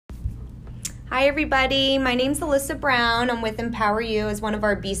Hi, everybody. My name's Alyssa Brown. I'm with Empower You as one of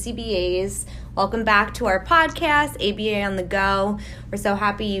our BCBAs. Welcome back to our podcast, ABA on the Go. We're so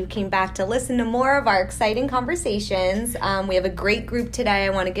happy you came back to listen to more of our exciting conversations. We have a great group today. I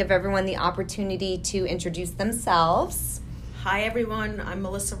want to give everyone the opportunity to introduce themselves. Hi, everyone. I'm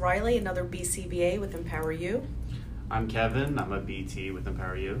Melissa Riley, another BCBA with Empower You. I'm Kevin. I'm a BT with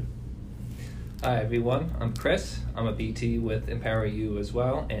Empower You. Hi everyone, I'm Chris. I'm a BT with Empower You as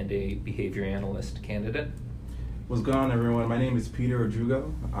well and a behavior analyst candidate. What's going on, everyone? My name is Peter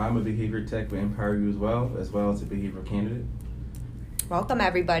Odrugo. I'm a behavior tech with Empower You as well as a behavior candidate. Welcome,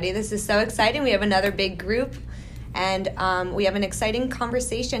 everybody. This is so exciting. We have another big group, and we have an exciting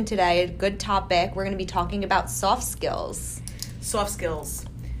conversation today, a good topic. We're going to be talking about soft skills. Soft skills.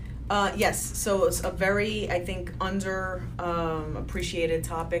 Yes, so it's a very, I think, appreciated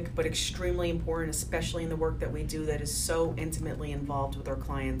topic, but extremely important, especially in the work that we do that is so intimately involved with our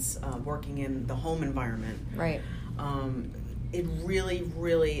clients working in the home environment. Right. It really,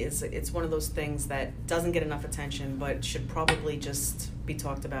 really is, it's one of those things that doesn't get enough attention, but should probably just be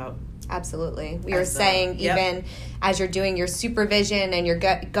talked about. Absolutely. We were saying even as you're doing your supervision and you're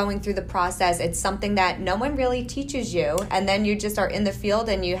going through the process, it's something that no one really teaches you. And then you just are in the field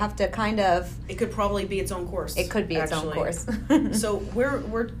and you have to kind of... It could probably be its own course. It could be its own course. So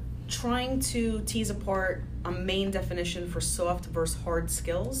we're trying to tease apart a main definition for soft versus hard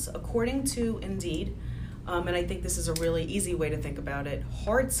skills. According to Indeed, and I think this is a really easy way to think about it,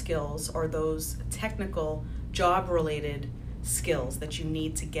 hard skills are those technical, job-related skills that you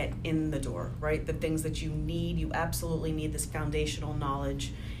need to get in the door, right? The things that you absolutely need this foundational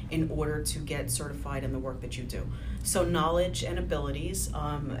knowledge in order to get certified in the work that you do. So knowledge and abilities,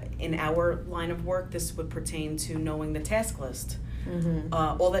 in our line of work, this would pertain to knowing the task list,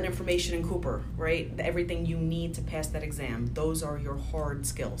 all that information in Cooper, right? Everything you need to pass that exam. Those are your hard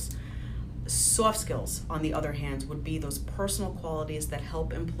skills. Soft skills, on the other hand, would be those personal qualities that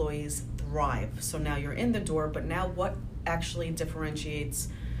help employees thrive. So now you're in the door, but now what actually differentiates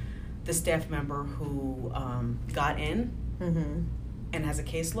the staff member who got in and has a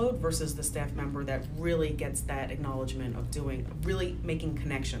caseload versus the staff member that really gets that acknowledgement of really making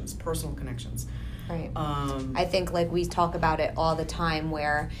connections, personal connections. Right. I think like we talk about it all the time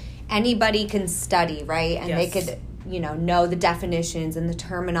where anybody can study, right? And they could, know the definitions and the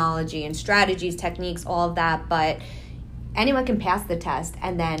terminology and strategies, techniques, all of that, but anyone can pass the test,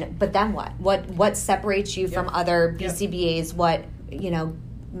 but then what? What separates you from other BCBAs? What,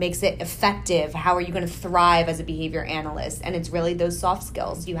 makes it effective? How are you going to thrive as a behavior analyst? And it's really those soft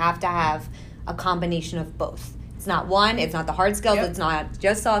skills. You have to have a combination of both. It's not one, it's not the hard skills, it's not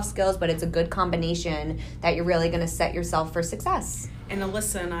just soft skills, but it's a good combination that you're really going to set yourself for success. And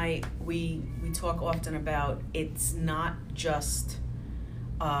Alyssa and I, we talk often about it's not just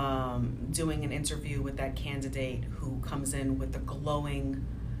doing an interview with that candidate who comes in with the glowing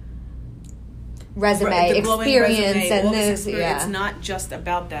resume, experience. It's not just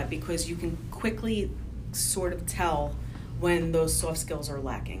about that, because you can quickly sort of tell when those soft skills are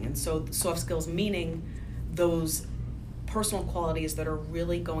lacking. And so soft skills meaning those personal qualities that are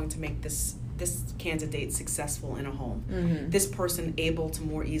really going to make this candidate successful in a home. This person able to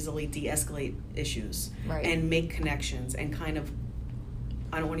more easily de-escalate issues and make connections and kind of,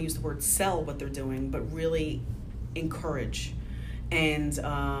 I don't want to use the word sell what they're doing, but really encourage and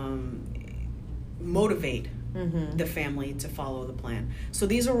motivate the family to follow the plan. So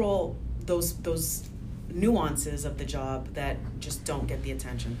these are all those nuances of the job that just don't get the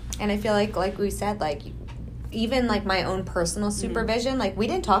attention. And I feel like we said, even my own personal supervision, we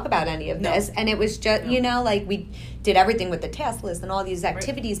didn't talk about any of this, and it was just we did everything with the task list and all these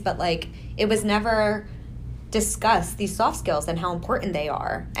activities, but it was never discussed, these soft skills and how important they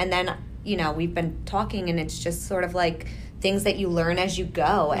are. And then we've been talking, and it's just sort of things that you learn as you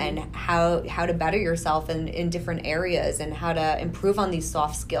go, and how to better yourself in different areas, and how to improve on these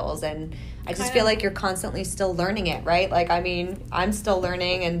soft skills. And I just feel like you're constantly still learning it, right? I'm still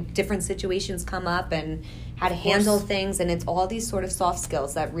learning, and different situations come up, and how to handle things, and it's all these sort of soft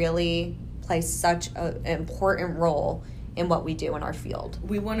skills that really play such an important role in what we do in our field.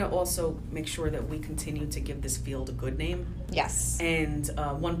 We want to also make sure that we continue to give this field a good name. Yes. And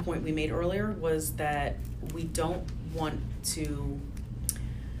one point we made earlier was that we don't want to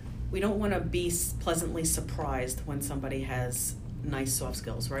be pleasantly surprised when somebody has nice soft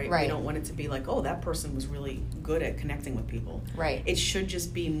skills, right? We don't want it to be that person was really good at connecting with people. Right. It should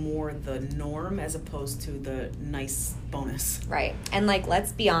just be more the norm as opposed to the nice bonus. Right. And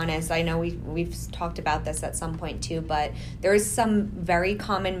let's be honest, I know we've talked about this at some point too, but there's some very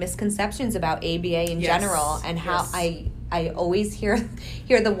common misconceptions about ABA in general, and how I always hear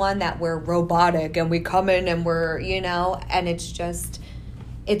the one that we're robotic and we come in and we're, and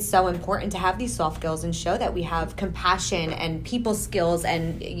it's so important to have these soft skills and show that we have compassion and people skills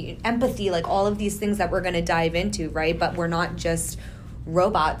and empathy, like all of these things that we're going to dive into, right? But we're not just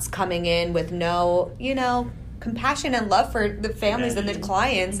robots coming in with no, compassion and love for the families and the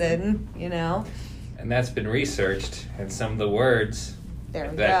clients and. And that's been researched, and some of the words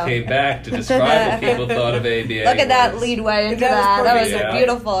that came back to describe what people thought of ABA. Look at that leadway into that. That was a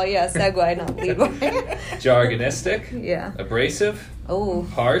beautiful, segue, not leadway. Jargonistic. Abrasive. Oh.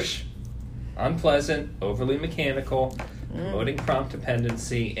 Harsh. Unpleasant. Overly mechanical. Promoting prompt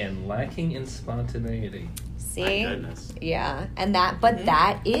dependency and lacking in spontaneity. See? My goodness. Yeah. And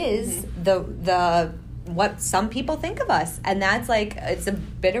that is the what some people think of us, and that's like, it's a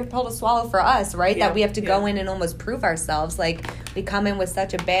bitter pill to swallow for us, right? That we have to go in and almost prove ourselves. Like, we come in with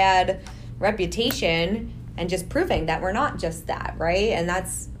such a bad reputation and just proving that we're not just that, right? And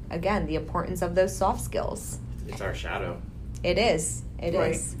that's, again, the importance of those soft skills. It's our shadow. It is. It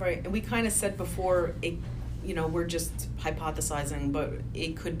is. Right. And we kind of said before, we're just hypothesizing, but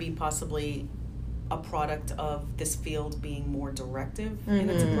it could be possibly a product of this field being more directive in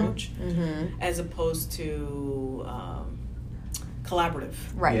its approach, as opposed to collaborative.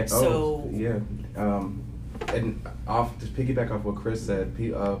 Right. Yeah. So and to piggyback off what Chris said,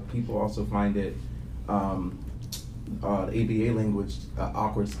 people also find it the ABA language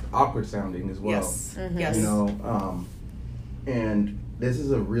awkward sounding as well. Yes. Yes. And this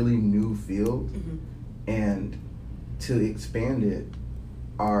is a really new field, and to expand it,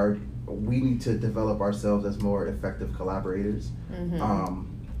 we need to develop ourselves as more effective collaborators.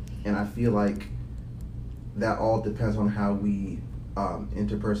 And I feel like that all depends on how we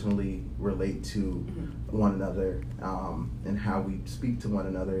interpersonally relate to one another, and how we speak to one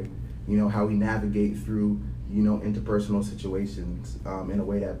another, how we navigate through, interpersonal situations in a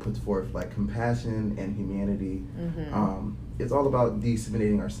way that puts forth like compassion and humanity. It's all about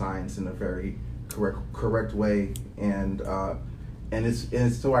disseminating our science in a very correct way, and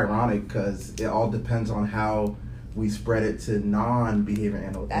it's so ironic because it all depends on how we spread it to non-behavior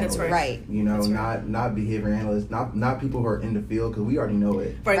analysts. That's right. Not behavior analysts, not people who are in the field, because we already know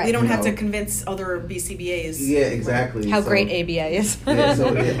it. Right. We don't have to convince other BCBAs. Yeah, exactly. How great ABA is.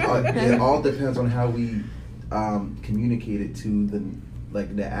 So it all depends on how we communicate it to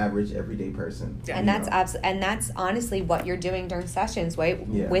the average everyday person. And that's honestly what you're doing during sessions, right?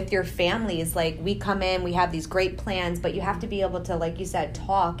 Yeah. With your families. Like, we come in, we have these great plans, but you have to be able to, like you said,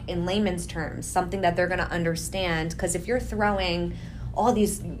 talk in layman's terms, something that they're going to understand. Because if you're throwing all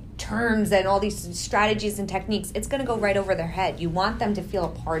these terms and all these strategies and techniques, it's going to go right over their head. You want them to feel a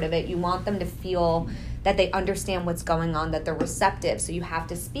part of it. You want them to feel that they understand what's going on, that they're receptive. So you have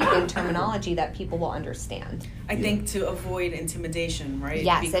to speak in terminology that people will understand. I think to avoid intimidation, right?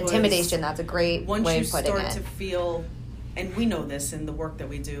 Yes, because intimidation, that's a great way of putting it. Once you start to feel, and we know this in the work that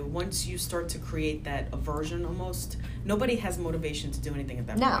we do, once you start to create that aversion almost, nobody has motivation to do anything at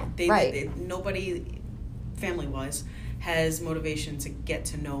that point. Nobody, family-wise, has motivation to get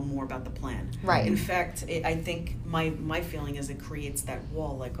to know more about the plan. Right. In fact, I think my feeling is it creates that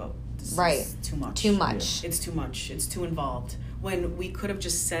wall, like, this is too much. Too much. It's too much. It's too involved. When we could have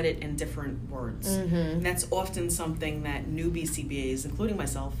just said it in different words. And that's often something that new BCBAs, including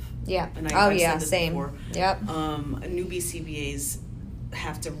myself, and I've said this same. before, Yep. New BCBAs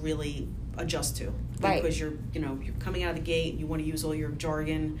have to really adjust to. Right. Because you're coming out of the gate, you want to use all your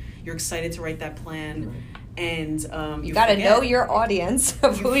jargon, you're excited to write that plan, and you got to know your audience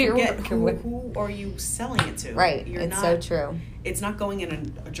of who you're working with. Who are you selling it to? Right. It's so true. It's not going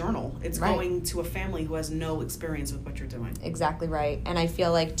in a journal. It's going to a family who has no experience with what you're doing. Exactly right. And I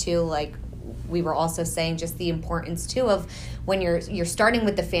feel like, too, like we were also saying, just the importance, too, of when you're starting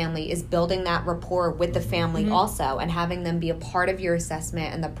with the family is building that rapport with the family also, and having them be a part of your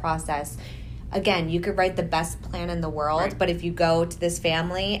assessment and the process. Again, you could write the best plan in the world, but if you go to this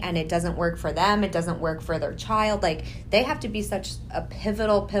family and it doesn't work for them, it doesn't work for their child, like, they have to be such a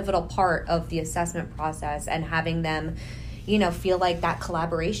pivotal part of the assessment process, and having them, feel like that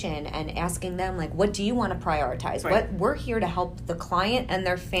collaboration and asking them, like, what do you want to prioritize? What we're here to help the client and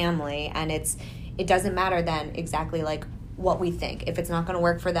their family, and it doesn't matter then exactly like what we think. If it's not going to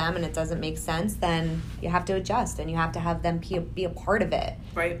work for them and it doesn't make sense, then you have to adjust and you have to have them be a part of it.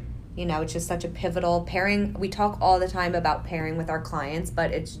 Right. You know, it's just such a pivotal pairing. We talk all the time about pairing with our clients,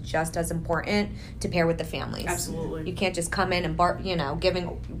 but it's just as important to pair with the families. Absolutely. You can't just come in and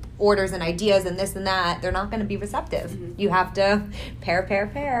giving orders and ideas and this and that. They're not going to be receptive. Mm-hmm. You have to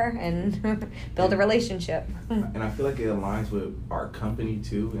pair, and build a relationship. And I feel like it aligns with our company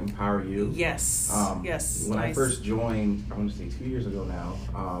too, Empower You. Yes. Yes. When I Nice. first joined, I want to say 2 years ago now,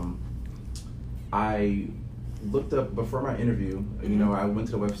 I looked up before my interview. You know, I went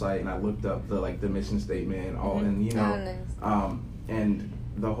to the website and I looked up the mission statement and all, and you know, and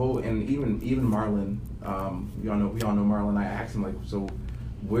the whole, and even Marlon, we all know Marlon. I asked him, like, so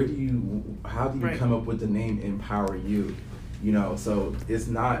how do you come up with the name Empower You? You know, so it's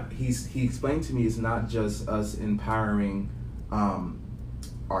not. He explained to me it's not just us empowering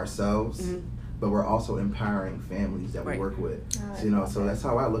ourselves. Mm-hmm. But we're also empowering families that we work with. So, you know, so that's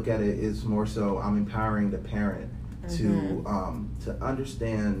how I look at it. Is more so I'm empowering the parent to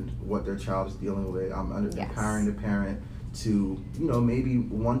understand what their child is dealing with. I'm empowering the parent to, you know, maybe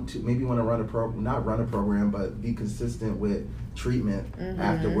want to run not run a program, but be consistent with treatment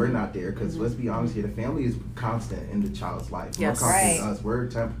after we're not there. Because let's be honest here, the family is constant in the child's life. Yes. More constant than us.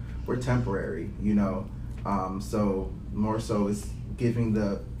 We're temporary. You know, so more so is giving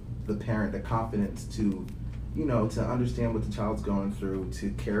the parent the confidence to, you know, to understand what the child's going through, to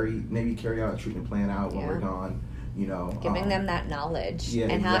carry out a treatment plan out when we're gone, you know. Giving them that knowledge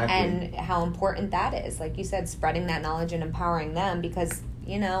and how important that is. Like you said, spreading that knowledge and empowering them, because,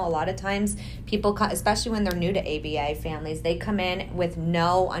 you know, a lot of times people, especially when they're new to ABA families, they come in with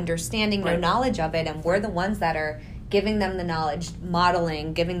no understanding, no knowledge of it, and we're the ones that are giving them the knowledge,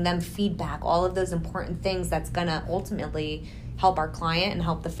 modeling, giving them feedback, all of those important things that's going to ultimately help our client and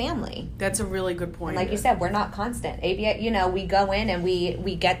help the family. That's a really good point. And like you said, we're not constant. ABA, you know, we go in and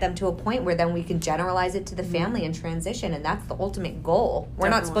we get them to a point where then we can generalize it to the family and transition, and that's the ultimate goal. We're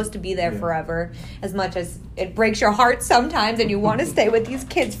not supposed to be there forever, as much as it breaks your heart sometimes and you want to stay with these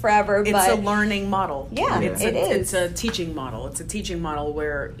kids forever. It's a learning model. Yeah, it is. It's a teaching model. It's a teaching model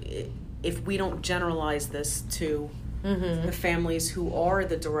where if we don't generalize this to the families who are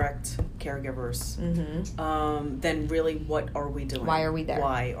the direct caregivers, then really what are we doing? Why are we there?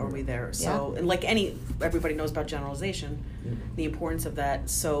 Why are we there? So, and like everybody knows about generalization, the importance of that.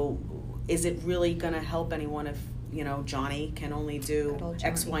 So is it really going to help anyone if, you know, Johnny can only do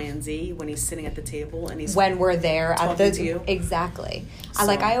X, Y, and Z when he's sitting at the table and he's when we're there at the to you? Exactly. So,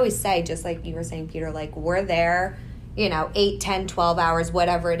 I always say, just like you were saying, Peter, like we're there, you know, 8, 10, 12 hours,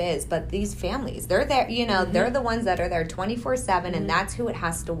 whatever it is. But these families, they're there, you know, they're the ones that are there 24/7, and that's who it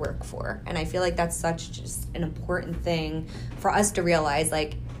has to work for. And I feel like that's such just an important thing for us to realize,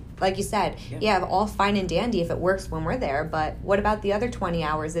 like you said, all fine and dandy if it works when we're there, but what about the other 20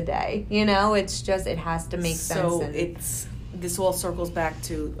 hours a day? You know, it's just, it has to make sense. So this all circles back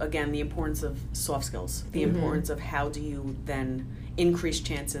to, again, the importance of soft skills, the importance of how do you then increase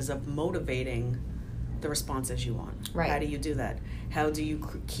chances of motivating the responses you want. Right. How do you do that? How do you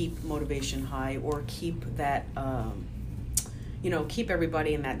keep motivation high, or keep that, keep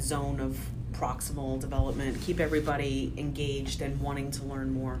everybody in that zone of proximal development, keep everybody engaged and wanting to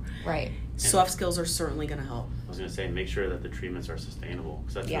learn more. Right. Soft skills are certainly going to help. I was going to say, make sure that the treatments are sustainable,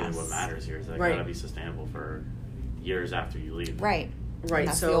 because that's really what matters here. Is they got to be sustainable for years after you leave. Right. Right. And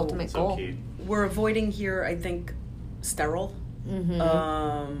that's the ultimate goal. Key. We're avoiding here, I think, sterile,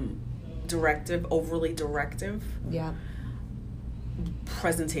 overly directive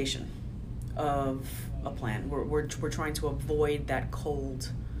presentation of a plan. We're trying to avoid that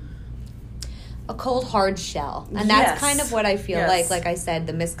a cold hard shell, and that's kind of what I feel like I said,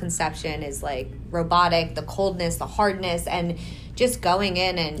 the misconception is like robotic, the coldness, the hardness, and just going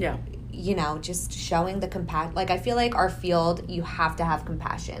in and you know, just showing the compassion. Like, I feel like our field, you have to have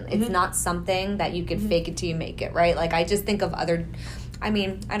compassion. It's not something that you can fake it till you make it, right? Like, I just think of other, I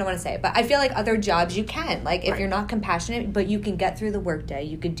mean, I don't want to say it, but I feel like other jobs you can. Like, if you're not compassionate, but you can get through the workday,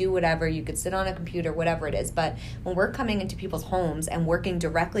 you could do whatever, you could sit on a computer, whatever it is. But when we're coming into people's homes and working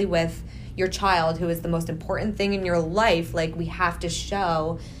directly with your child, who is the most important thing in your life, like, we have to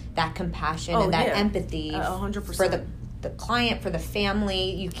show that compassion and that empathy 100%. for the client, for the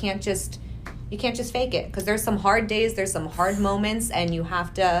family. You can't just fake it, because there's some hard days, there's some hard moments, and you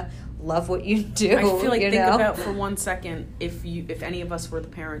have to love what you do. I feel like, think about for 1 second, if any of us were the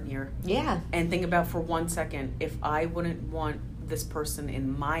parent here, and think about for 1 second, if I wouldn't want this person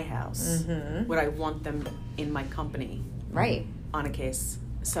in my house, would I want them in my company, right, on a case?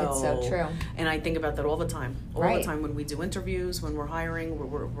 So it's so true. And I think about that all the time. All the time when we do interviews, when we're hiring,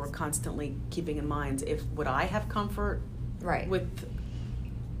 we're constantly keeping in mind, would I have comfort with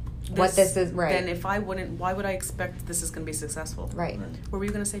what this is, right? Then if I wouldn't, why would I expect this is going to be successful? Right. What were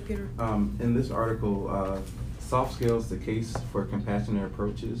you going to say, Peter? In this article, Soft Skills, the Case for Compassionate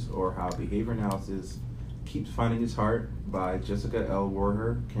Approaches, or How Behavior Analysis Keeps Finding Its Heart, by Jessica L.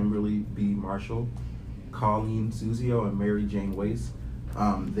 Warher, Kimberly B. Marshall, Colleen Suzio, and Mary Jane Wace.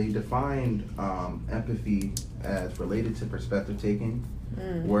 They defined empathy as related to perspective taking,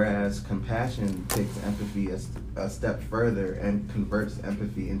 whereas compassion takes empathy a step further and converts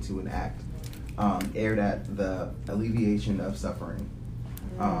empathy into an act, aimed at the alleviation of suffering.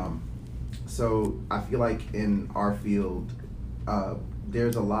 So I feel like in our field,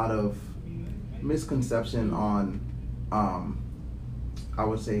 there's a lot of misconception on, I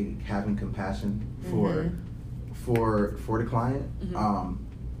would say, having compassion for the client.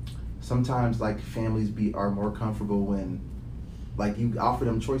 Sometimes like families are more comfortable when like you offer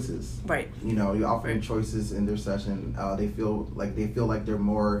them choices. Right. You know, you offer them choices in their session. They feel like they're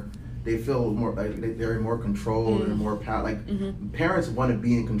more. They feel more like they're in more control and more power. Like parents want to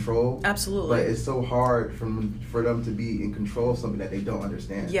be in control. Absolutely. But it's so hard for them to be in control of something that they don't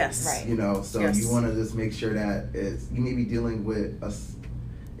understand. Yes. Right. You know, so Yes. you want to just make sure that you may be dealing with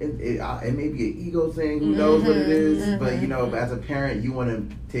it may be an ego thing, who knows what it is, but you know, as a parent, you want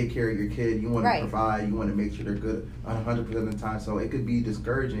to take care of your kid, you want to provide, you want to make sure they're good 100% of the time, so it could be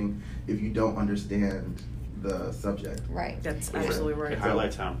discouraging if you don't understand the subject. Right. That's absolutely right. It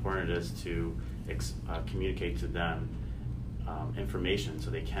highlights how important it is to communicate to them information so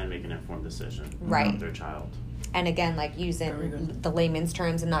they can make an informed decision about their child. And again, like using the layman's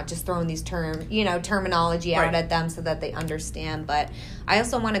terms and not just throwing these terminology out at them so that they understand. But I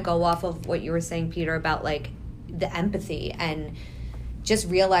also want to go off of what you were saying, Peter, about like the empathy and just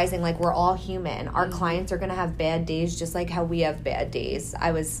realizing like we're all human. Our clients are going to have bad days just like how we have bad days.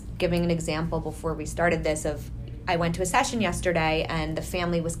 I was giving an example before we started this of I went to a session yesterday and the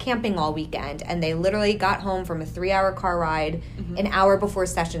family was camping all weekend and they literally got home from a 3-hour car ride an hour before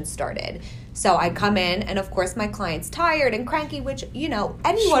session started. So I come in and of course my client's tired and cranky, which, you know,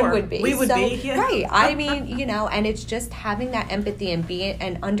 anyone would be. We would be, yeah. Right. I mean, you know, and it's just having that empathy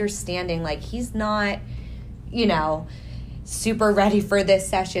and understanding like he's not, you know, super ready for this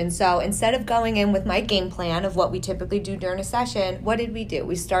session. So instead of going in with my game plan of what we typically do during a session, what did we do?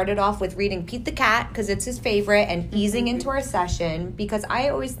 We started off with reading Pete the Cat because it's his favorite and easing into our session, because I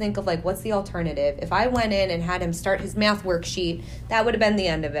always think of like, what's the alternative? If I went in and had him start his math worksheet, that would have been the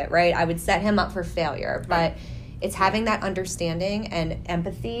end of it, right? I would set him up for failure. But it's having that understanding and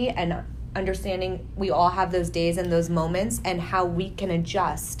empathy and understanding we all have those days and those moments and how we can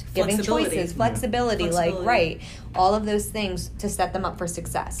adjust, giving choices, flexibility, like all of those things to set them up for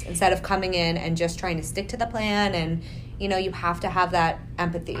success instead of coming in and just trying to stick to the plan. And you know, you have to have that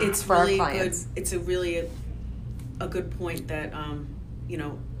empathy for really our clients. Good. It's a good point that you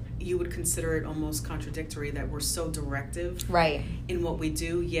know, you would consider it almost contradictory that we're so directive in what we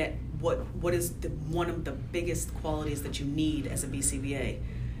do, yet what is one of the biggest qualities that you need as a BCBA?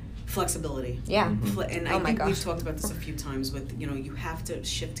 Flexibility. Yeah. And I think we've talked about this a few times with, you know, you have to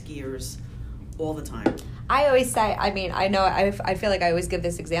shift gears all the time. I always say, I mean, I know I feel like I always give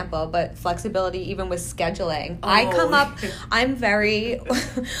this example, but flexibility even with scheduling. I'm very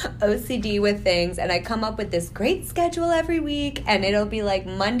OCD with things, and I come up with this great schedule every week, and it'll be like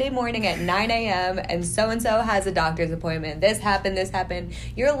Monday morning at 9 a.m., and so-and-so has a doctor's appointment. This happened.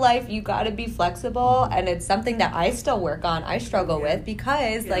 Your life, you got to be flexible, and it's something that I still work on. I struggle with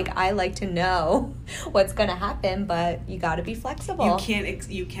because, like, I like to know what's going to happen, but you got to be flexible.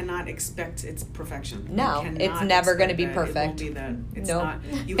 You cannot expect its perfection. No. It's never going to be perfect. It won't be that. It's not.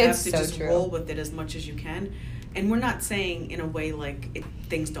 You have to just roll with it as much as you can. And we're not saying in a way like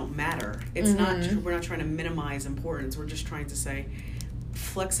things don't matter. It's not. We're not trying to minimize importance. We're just trying to say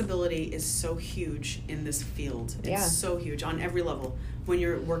flexibility is so huge in this field. It's so huge on every level. When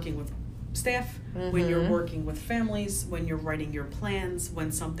you're working with staff, when you're working with families, when you're writing your plans,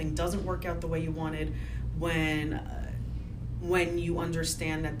 when something doesn't work out the way you wanted, when you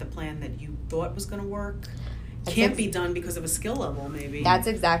understand that the plan that you thought was going to work can't be done because of a skill level, maybe. That's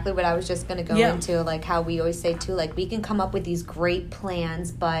exactly what I was just going to go into, like how we always say, too, like we can come up with these great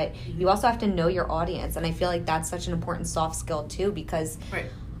plans, but you also have to know your audience. And I feel like that's such an important soft skill, too, because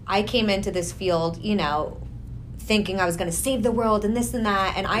I came into this field, you know, thinking I was going to save the world and this and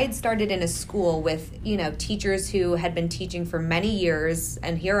that. And I had started in a school with, you know, teachers who had been teaching for many years.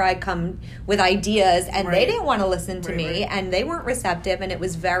 And here I come with ideas and they didn't want to listen to me and they weren't receptive. And it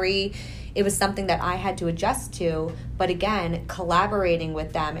was something that I had to adjust to. But again, collaborating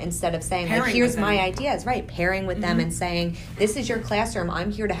with them instead of saying, like, here's my ideas, pairing with them and saying, this is your classroom.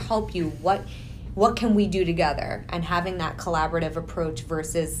 I'm here to help you. what can we do together, and having that collaborative approach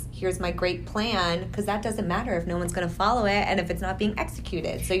versus here's my great plan, because that doesn't matter if no one's going to follow it and if it's not being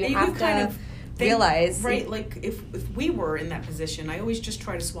executed. So you have to realize, right, like if we were in that position, I always just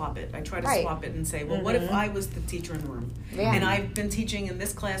try to swap it. I try to swap it and say, well, what if I was the teacher in the room? Yeah. And I've been teaching in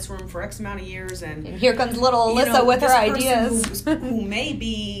this classroom for X amount of years, and here comes little Alyssa with her ideas. who may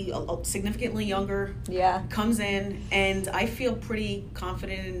be significantly younger, comes in, and I feel pretty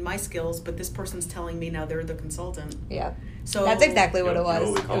confident in my skills, but this person's telling me now they're the consultant. Yeah. So that's exactly what it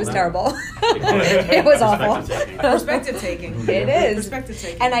was. It was them? terrible. It was awful. Perspective taking. It is. Perspective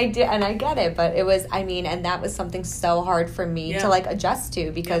taking. And I get it, but it was, and that was something so hard for me to like adjust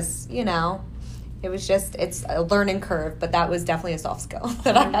to, because, it was just, it's a learning curve, but that was definitely a soft skill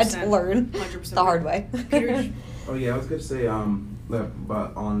that I had to learn 100%. The hard way. Oh yeah, I was going to say,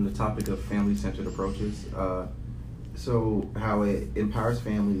 but on the topic of family-centered approaches, so how it empowers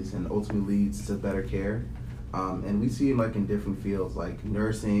families and ultimately leads to better care. And we see it like in different fields, like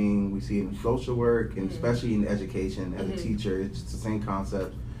nursing, we see it in social work, and especially in education. As a teacher, it's the same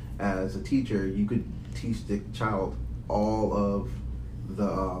concept. As a teacher, you could teach the child all of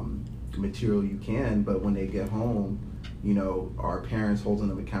the material you can, but when they get home, our parents holding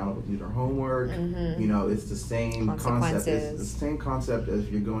them accountable to do their homework. It's the same concept. It's the same concept as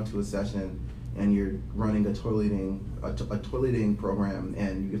you're going to a session and you're running a toileting program,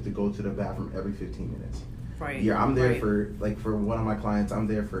 and you have to go to the bathroom every 15 minutes. Right. Yeah, I'm there for one of my clients, I'm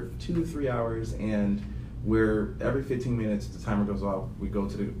there for 2 to 3 hours, and we're every 15 minutes the timer goes off, we go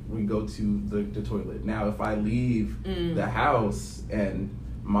to the toilet. Now if I leave the house and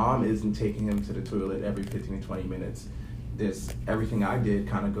mom isn't taking him to the toilet every 15 to 20 minutes, everything I did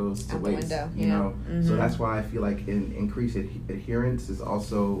kind of goes to waste. So that's why I feel like increased adherence is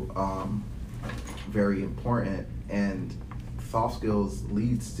also very important, and soft skills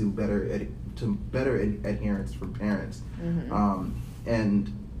leads to better adherence from parents.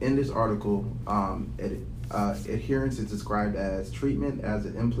 And in this article, adherence is described as treatment as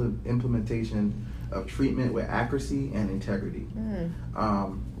an implementation of treatment with accuracy and integrity.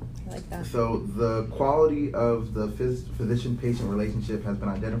 I like that. So the quality of the physician-patient relationship has been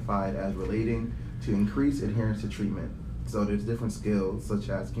identified as relating to increased adherence to treatment. So there's different skills such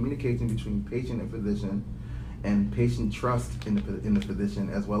as communication between patient and physician, and patient trust in the physician,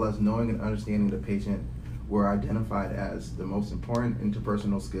 as well as knowing and understanding the patient, were identified as the most important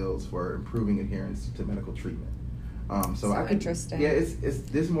interpersonal skills for improving adherence to medical treatment. Interesting. Yeah, it's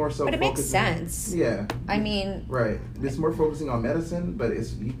this more so. But it makes sense. Yeah. I mean. Right. It's more focusing on medicine, but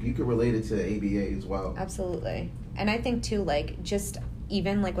you could relate it to ABA as well. Absolutely. And I think too, just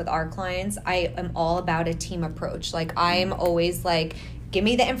even with our clients, I am all about a team approach. I'm always give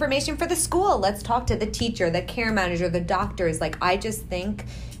me the information for the school. Let's talk to the teacher, the care manager, the doctors. I just think,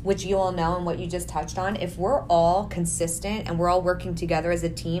 which you all know and what you just touched on, if we're all consistent and we're all working together as a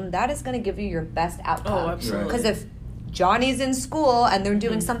team, that is going to give you your best outcome. Oh, absolutely. Because if Johnny's in school and they're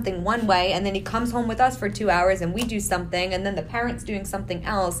doing something one way, and then he comes home with us for 2 hours and we do something, and then the parent's doing something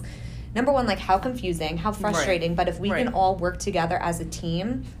else, number one, how confusing, how frustrating. Right. But if we can all work together as a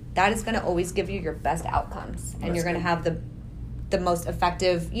team, that is going to always give you your best outcomes. And you're going to have the most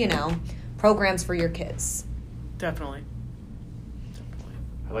effective, programs for your kids. Definitely.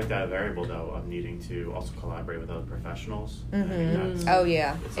 I like that variable, though, of needing to also collaborate with other professionals. Oh,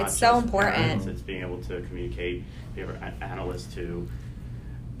 yeah. It's so important. Parents, it's being able to communicate behavior analyst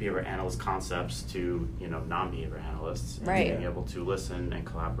concepts to, non-behavior analysts. Right. And being able to listen and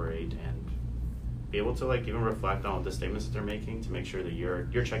collaborate and be able to even reflect on the statements that they're making to make sure that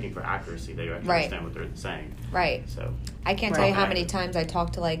you're checking for accuracy, that you actually understand what they're saying. Right. So I can't tell you how many times I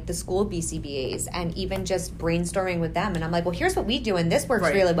talk to the school BCBAs and even just brainstorming with them, and I'm like, well, here's what we do and this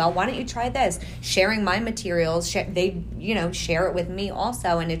works really well. Why don't you try this? Sharing my materials, they share it with me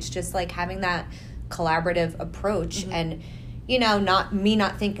also, and it's just having that collaborative approach and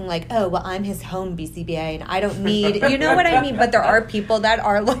not thinking oh, well, I'm his home BCBA and I don't need, you know what I mean? But there are people that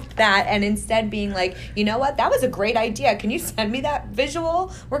are like that, and instead being you know what, that was a great idea. Can you send me that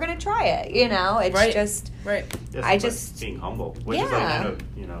visual? We're going to try it. It's just, yes, being humble, which is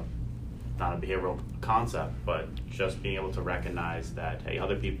not a behavioral concept, but just being able to recognize that, hey,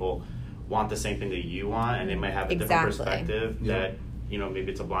 other people want the same thing that you want, and they might have a different perspective that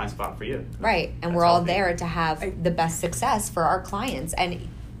maybe it's a blind spot for you. Right. And we're all there to have the best success for our clients. And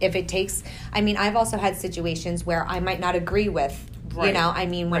if it takes, I've also had situations where I might not agree with, when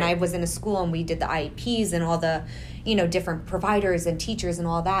I was in a school and we did the IEPs and all the, different providers and teachers and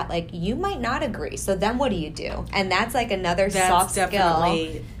all that, you might not agree. So then what do you do? And that's another soft skill. That's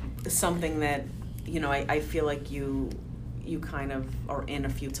definitely something that, I feel like you you kind of are in a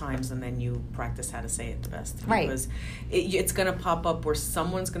few times and then you practice how to say it the best. Right. Because it's going to pop up where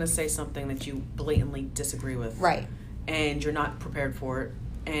someone's going to say something that you blatantly disagree with. Right. And you're not prepared for it.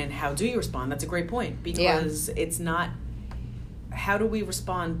 And how do you respond? That's a great point. Because it's not, how do we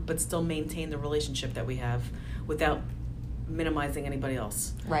respond but still maintain the relationship that we have without minimizing anybody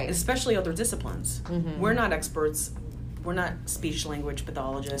else? Right. Especially other disciplines. Mm-hmm. We're not experts. We're not speech language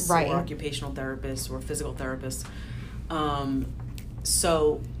pathologists right. or occupational therapists or physical therapists.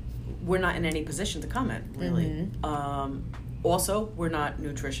 So we're not in any position to comment, really. Mm-hmm. Also, we're not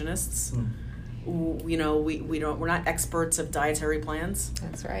nutritionists. You know, we're not experts of dietary plans.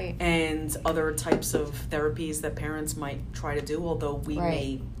 That's right. And other types of therapies that parents might try to do, although we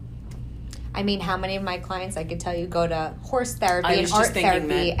may. I mean, how many of my clients, I could tell you, go to horse therapy and art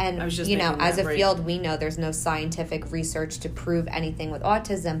therapy, and, you know, as a field, we know there's no scientific research to prove anything with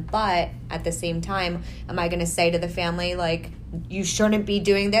autism, but at the same time, am I going to say to the family, like, you shouldn't be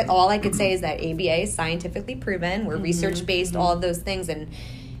doing that? All I could say is that ABA is scientifically proven, we're research-based, all of those things, and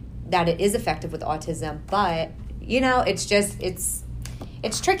that it is effective with autism, but, you know, it's just, it's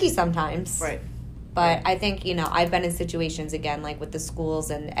tricky sometimes. Right. But I think, you know, I've been in situations, again, like with the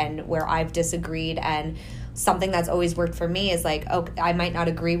schools and where I've disagreed, and something that's always worked for me is like, oh, I might not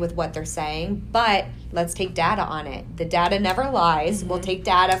agree with what they're saying, but let's take data on it. The data never lies. Mm-hmm. We'll take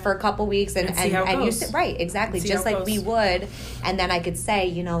data for a couple weeks and see how it goes. Right, exactly. Just like we would. And then I could say,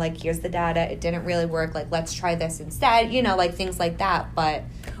 you know, like, here's the data. It didn't really work. Like, let's try this instead, you know, like things like that. But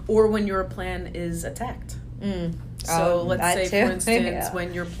or when your plan is attacked. So let's say, for instance,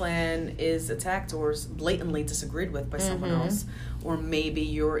 when your plan is attacked or is blatantly disagreed with by someone else, or maybe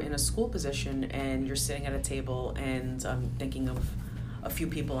you're in a school position and you're sitting at a table, and I'm thinking of a few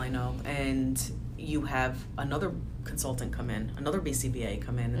people I know, and you have another consultant come in, another BCBA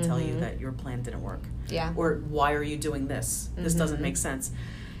come in and tell you that your plan didn't work. Yeah. Or why are you doing this? This doesn't make sense.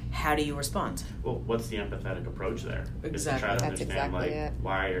 How do you respond? Well, what's the empathetic approach there? Exactly. Is to try to understand, exactly like, it.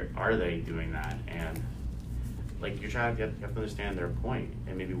 why are they doing that? And like, you have to understand their point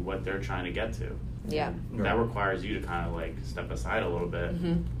and maybe what they're trying to get to. Yeah. And that requires you to kind of like step aside a little bit,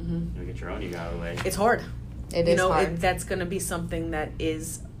 you know, get your own ego out of the way. It's hard. It is hard. That's going to be something that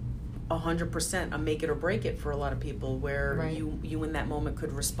is 100% a make it or break it for a lot of people, where you in that moment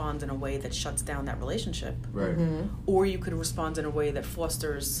could respond in a way that shuts down that relationship. Right. Or you could respond in a way that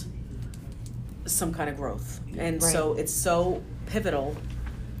fosters some kind of growth. And so it's so pivotal,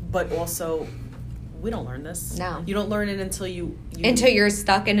 but also we don't learn this. No. You don't learn it until until you're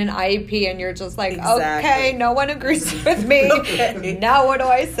stuck in an IEP and you're just like, exactly. Okay, no one agrees with me. Okay. Now what do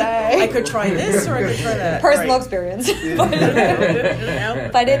I say? I could try this or I could try that. Personal experience.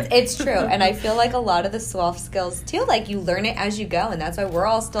 But it's true. And I feel like a lot of the soft skills too, like you learn it as you go, and that's why we're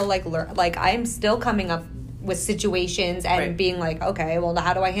all still like I'm still coming up with situations and being like, okay, well,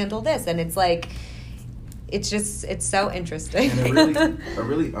 how do I handle this? And it's like, it's so interesting. And a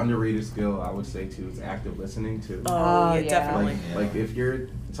really underrated skill, I would say, too, is active listening, too. Oh, yeah, definitely. Like if you're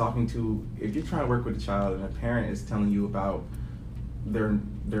trying to work with a child and a parent is telling you about their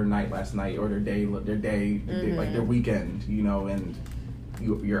night last night or their day, like their weekend, you know, and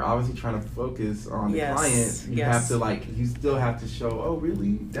you're obviously trying to focus on the client. You have to you still have to show, oh,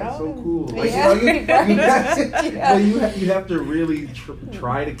 really? That's so cool. Like, you have to really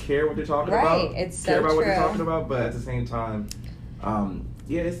try to care what they're talking about. It's so care about true. what they're talking about, but at the same time,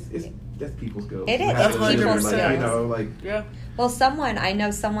 it's that's people skills. It is. It's people skills. You know, Well, I know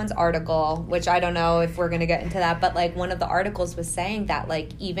someone's article, which I don't know if we're going to get into that, but like one of the articles was saying that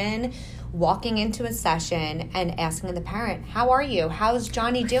like even walking into a session and asking the parent, how are you? How's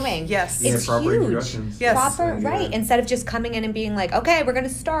Johnny doing? Yes. It's proper huge. introductions. Yes. Proper, right. Instead of just coming in and being like, okay, we're going to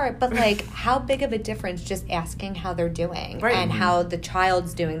start. But like, how big of a difference just asking how they're doing and how the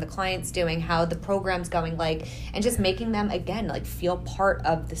child's doing, the client's doing, how the program's going, like, and just making them, again, like feel part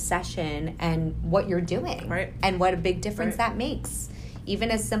of the session and what you're doing. Right. And what a big difference that makes.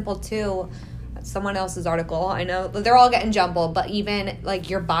 Even as simple, too, someone else's article, I know they're all getting jumbled, but even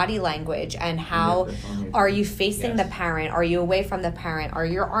like your body language and how are you facing the parent? Are you away from the parent? Are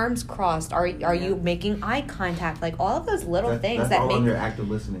your arms crossed? Are you making eye contact? Like all of those little things that make under active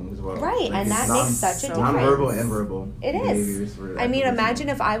listening as well. Right, like, and that makes such a difference. Nonverbal and verbal. It is. I mean, imagine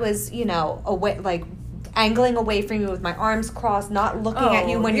if I was, you know, away, like angling away from you with my arms crossed, not looking at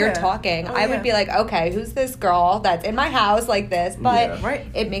you when you're talking. I would be like, okay, who's this girl that's in my house like this? But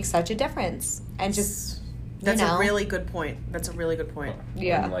it makes such a difference. And just That's a really good point.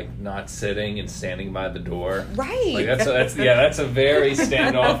 Yeah. And, like, not sitting and standing by the door. Right. Like, that's a very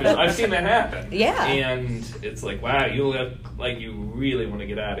standoffish. I've seen that happen. Yeah. And it's like, wow, you look like you really want to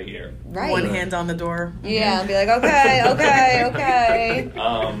get out of here. Right. One hand on the door. Yeah, and be like, okay.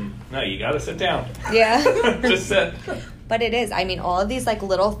 No, you got to sit down. Yeah. Just sit. But it is. I mean, all of these, like,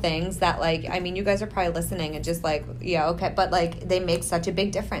 little things that, like, I mean, you guys are probably listening and just, like, yeah, okay. But, like, they make such a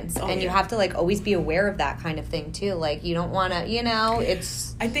big difference. You have to, like, always be aware of that kind of thing, too. Like, you don't want to,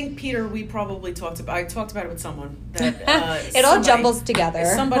 it's... I think, Peter, I talked about it with someone. That it all jumbles together.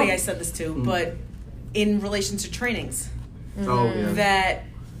 Somebody I said this to, but in relation to trainings. That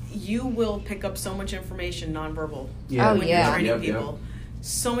you will pick up so much information nonverbal when you're training people.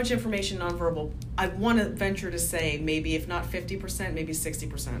 So much information nonverbal. I want to venture to say maybe if not 50%, maybe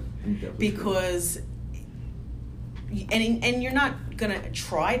 60%. Because and you're not going to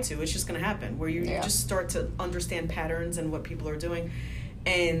try to, it's just going to happen where you just start to understand patterns and what people are doing.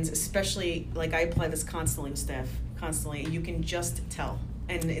 And especially, like, I apply this constantly with staff, you can just tell.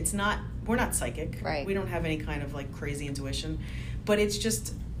 And we're not psychic. Right. We don't have any kind of, like, crazy intuition. But it's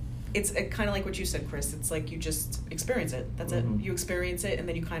kind of like what you said, Chris. It's like you just experience it. That's it. You experience it, and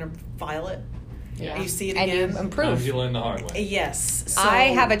then you kind of file it. Yeah. And you see it again. And you improve. You learn the hard way. Yes. So, I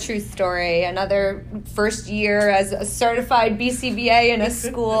have a true story. Another first year as a certified BCBA in a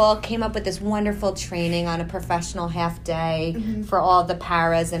school, came up with this wonderful training on a professional half day for all the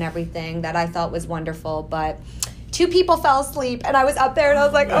paras and everything that I thought was wonderful. But 2 people fell asleep, and I was up there, and I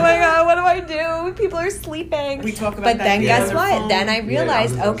was like, oh my God, what do I do? People are sleeping. We talk about but that. Then guess what? Phone. Then I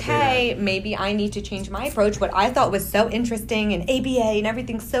realized, maybe I need to change my approach. What I thought was so interesting and ABA and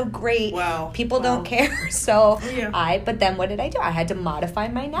everything's so great. Wow. People don't care. So but then what did I do? I had to modify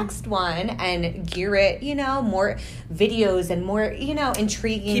my next one and gear it, more videos and more,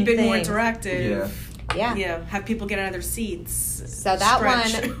 intriguing Keep it things. more interactive. Yeah. Have people get out of their seats. So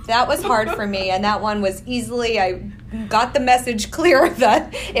that was hard for me, and that one was easily, I got the message clear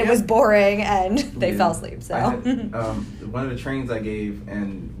that it was boring, and they fell asleep. So one of the trainings I gave,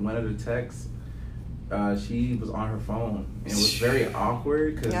 and one of the techs, she was on her phone, and it was very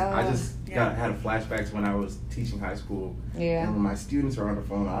awkward because I just had a flashback to when I was teaching high school. Yeah. And when my students are on the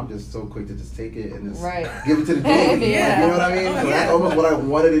phone, I'm just so quick to just take it and just give it to the kid. You know what I mean? That's almost what I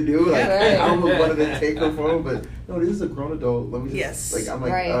wanted to do. Like I almost wanted to take her phone, but no, this is a grown adult. Let me just I'm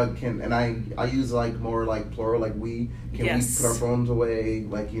like I use like more like plural, like we we put our phones away,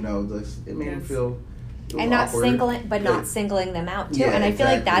 like it made me feel. And not singling them out too. And I feel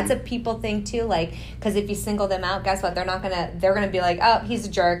like that's a people thing too. Like, because if you single them out, guess what? They're gonna be like, oh, he's a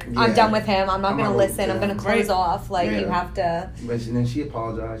jerk. I'm done with him. I'm not gonna listen. I'm gonna close off. Like you have to. But then she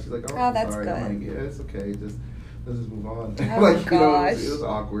apologized. She's like, oh that's sorry. good. I'm like, it's okay. Let's just move on. Oh gosh. It was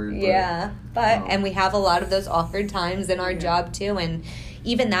awkward. But and we have a lot of those awkward times in our job too. And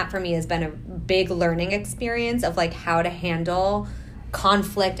even that for me has been a big learning experience of like how to handle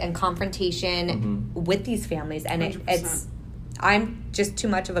conflict and confrontation with these families, and I'm just too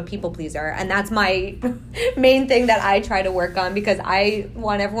much of a people pleaser, and that's my main thing that I try to work on because I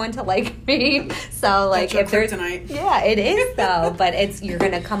want everyone to like me. So like if there's it is though, but you're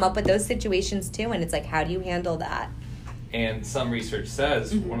gonna come up with those situations too, and it's like how do you handle that? And some research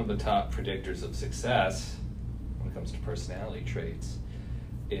says one of the top predictors of success when it comes to personality traits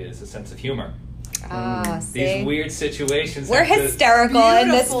is a sense of humor. These weird situations. We're hysterical in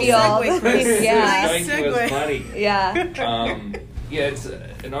this field. Segue. Funny. Yeah. It's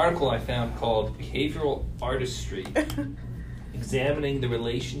an article I found called "Behavioral Artistry: Examining the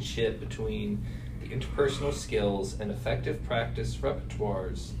Relationship Between the Interpersonal Skills and Effective Practice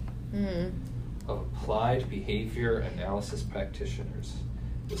Repertoires of Applied Behavior Analysis Practitioners."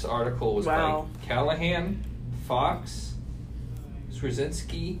 This article was by Callahan, Fox,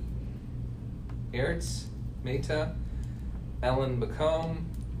 Swarzinski, Ertz, Mehta, Ellen McComb,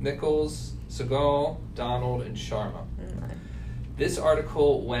 Nichols, Segal, Donald, and Sharma. This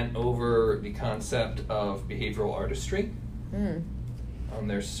article went over the concept of behavioral artistry.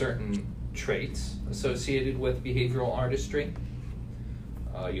 There's certain traits associated with behavioral artistry.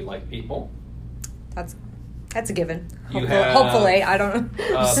 You like people. That's a given. Hopefully, I don't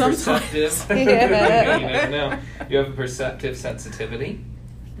know. Perceptive. You never know. You have a perceptive sensitivity.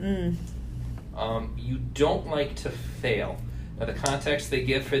 You don't like to fail. Now, the context they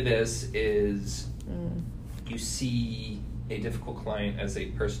give for this is you see a difficult client as a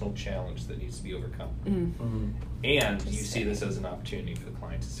personal challenge that needs to be overcome. And you see this as an opportunity for the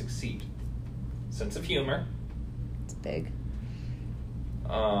client to succeed. Sense of humor. It's big.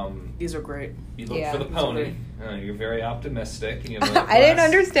 These are great. You look for the pony. You're very optimistic. And you look I didn't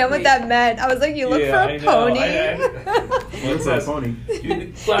understand what that meant. I was like, you look for a pony. What's that pony?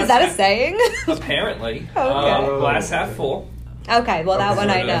 Is that a saying? Apparently. Okay. Glass half full. Okay, well that one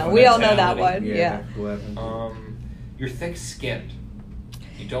I know. We all know that one. Yeah. You're thick-skinned.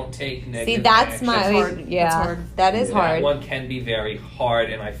 You don't take negative See, that's action. my... That's hard. Yeah, That's hard. that is hard. That one can be very hard,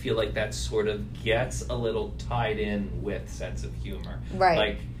 and I feel like that sort of gets a little tied in with sense of humor. Right.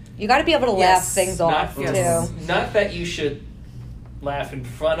 Like, you got to be able to laugh things off, too. Not that you should laugh in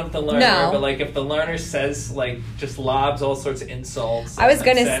front of the learner, but like if the learner says, like, just lobs all sorts of insults. I was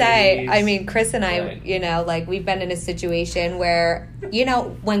going to say, I mean, Chris and I, you know, like, we've been in a situation where, you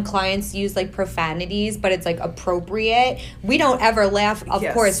know, when clients use, like, profanities, but it's, like, appropriate, we don't ever laugh, of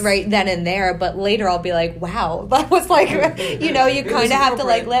course, right then and there, but later I'll be like, wow, that was, like, you know, you kind of have to,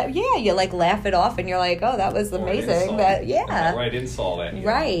 like, laugh, you, like, laugh it off, and you're like, oh, that was amazing. Right, insult it.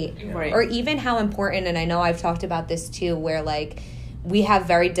 Right. You know? Right. Or even how important, and I know I've talked about this, too, where, like, we have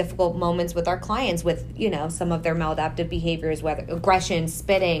very difficult moments with our clients with, you know, some of their maladaptive behaviors, whether aggression,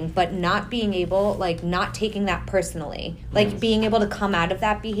 spitting, but not being able, like, not taking that personally. Like, being able to come out of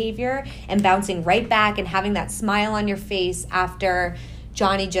that behavior and bouncing right back and having that smile on your face after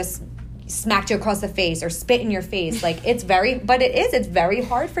Johnny just smacked you across the face or spit in your face. Like, it's very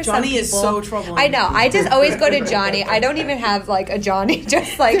hard for some people. Johnny is so troubling. I know. I just always go to Johnny. I don't even have, like, a Johnny.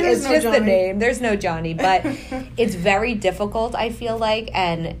 Just, like, it's just the name. There's no Johnny. But it's very difficult, I feel like,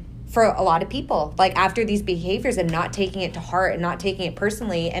 and for a lot of people, like, after these behaviors and not taking it to heart and not taking it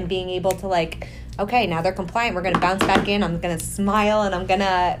personally and being able to, like, okay, now they're compliant. We're going to bounce back in. I'm going to smile and I'm going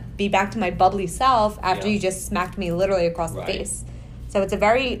to be back to my bubbly self after you just smacked me literally across the face. So it's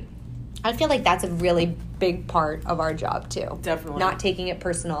I feel like that's a really big part of our job, too. Definitely. Not taking it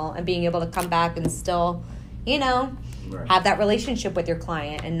personal and being able to come back and still, you know, have that relationship with your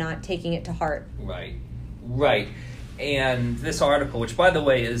client and not taking it to heart. Right. And this article, which, by the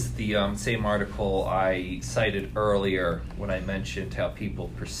way, is the same article I cited earlier when I mentioned how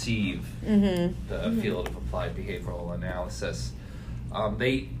people perceive the field of applied behavioral analysis,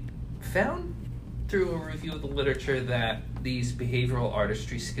 they found through a review of the literature that these behavioral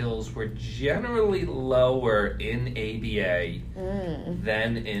artistry skills were generally lower in ABA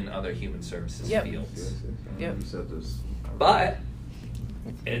than in other human services fields. But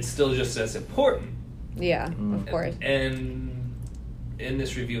it's still just as important. Yeah, of course. And in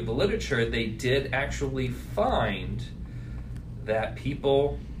this review of the literature, they did actually find that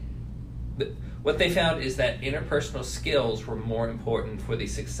what they found is that interpersonal skills were more important for the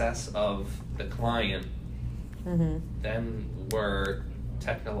success of the client than were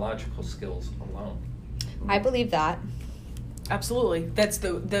technological skills alone. I believe that. Absolutely. That's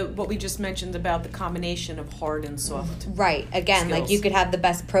the what we just mentioned about the combination of hard and soft. Right. Again, skills. Like, you could have the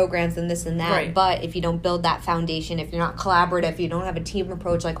best programs and this and that, but if you don't build that foundation, if you're not collaborative, if you don't have a team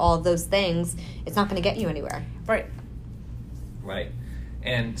approach, like all of those things, it's not going to get you anywhere. Right.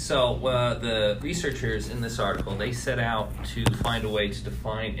 And so the researchers in this article, they set out to find a way to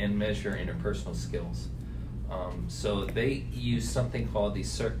define and measure interpersonal skills. So they use something called the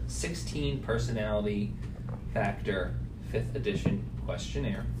 16 Personality Factor 5th edition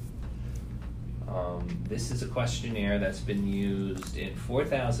questionnaire. This is a questionnaire that's been used in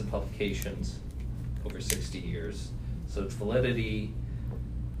 4,000 publications over 60 years. So its validity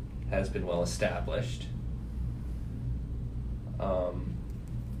has been well established.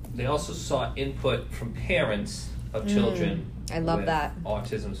 They also sought input from parents of children with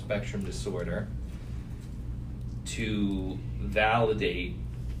autism spectrum disorder to validate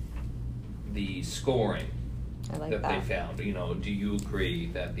the scoring that they found. You know, do you agree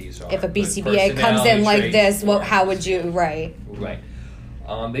that these are... If a BCBA comes in like this, how would you... Right.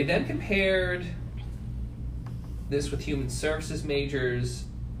 They then compared this with human services majors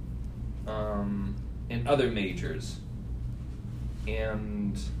and other majors.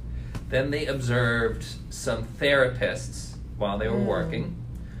 And then they observed some therapists while they were working.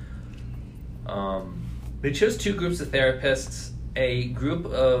 They chose two groups of therapists, a group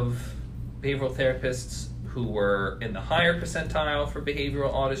of behavioral therapists who were in the higher percentile for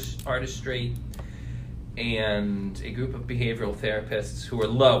behavioral artistry, and a group of behavioral therapists who were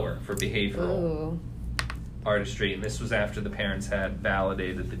lower for behavioral artistry. And this was after the parents had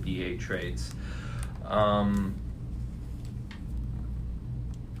validated the BA traits.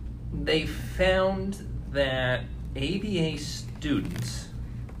 They found that ABA students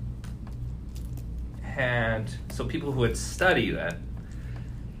so people who had studied it,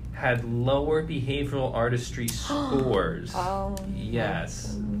 had lower behavioral artistry scores.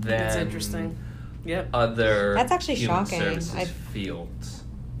 That's interesting. Other that's actually human shocking. services fields.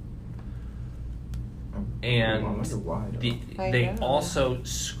 And I wonder why, though. they also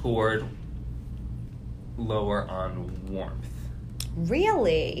scored lower on warmth.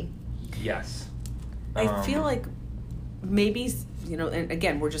 Really? Yes. I feel like maybe, you know, and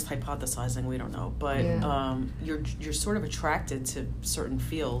again, we're just hypothesizing, we don't know, but you're sort of attracted to certain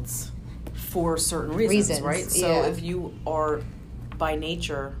fields for certain reasons. Right? So if you are by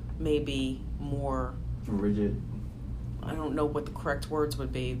nature maybe more rigid, I don't know what the correct words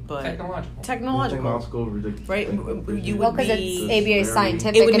would be, but technological, right? You would because it's be ABA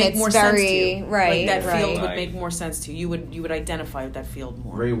scientific, it would and make it's more very sense to you. right. Like that field right. would make more sense to you. You would identify with that field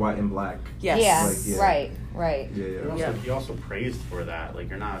more. gray, white, and black. Yes. Right. Yeah. You also praised for that. Like,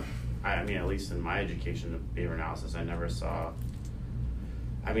 you're not. I mean, at least in my education of behavior analysis, I never saw.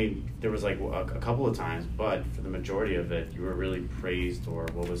 I mean, there was like a couple of times, but for the majority of it, you were really praised, or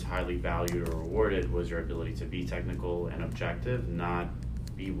what was highly valued or rewarded was your ability to be technical and objective, not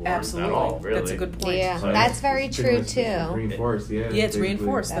be warm at all. Really, that's a good point. Yeah, so that's very true too. Reinforced, Yeah, it's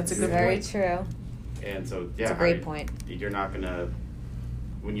reinforced. That's a good very point. True. And so, That's a great point. You're not gonna,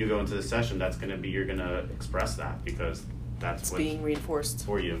 when you go into the session, that's gonna be, you're gonna express that because that's it's what's being reinforced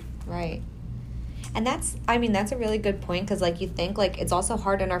for you. Right. And that's a really good point, because like you think like it's also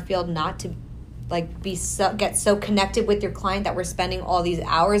hard in our field not to like get so connected with your client that we're spending all these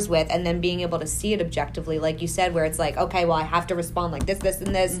hours with, and then being able to see it objectively, like you said, where it's like, okay, well, I have to respond like this,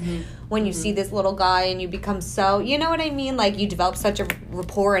 and this. When you see this little guy and you become so, you know what I mean? Like you develop such a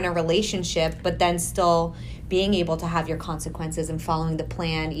rapport in a relationship, but then still being able to have your consequences and following the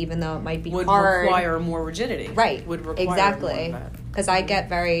plan, even though it might be would hard. require more rigidity. Right. Would require exactly. more of that. Because I get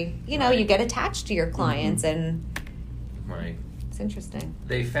very, you get attached to your clients, and Right. it's interesting.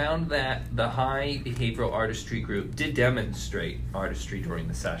 They found that the high behavioral artistry group did demonstrate artistry during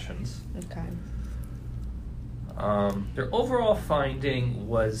the sessions. Okay. Their overall finding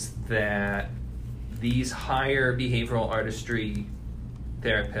was that these higher behavioral artistry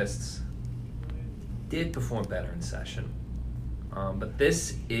therapists did perform better in session. But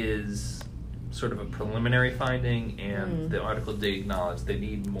this is sort of a preliminary finding, and the article did acknowledge they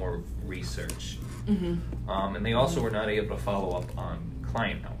need more research. And they also were not able to follow up on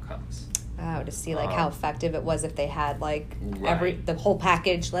client outcomes. Oh, to see like how effective it was if they had like Right. the whole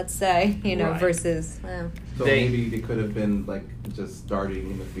package, let's say, Right. versus. So maybe they could have been like just starting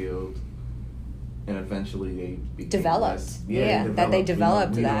in the field, and eventually they became Developed. less, That they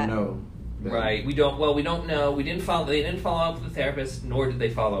developed we that. don't know. Right. We don't know. They didn't follow up with the therapist, nor did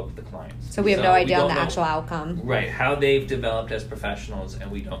they follow up with the clients. So we have no idea on don't the know, actual outcome. Right. How they've developed as professionals, and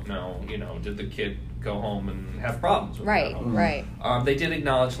we don't know, did the kid go home and have problems with Right. that? Right. They did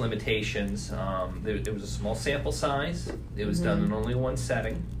acknowledge limitations. It was a small sample size. It was done in only one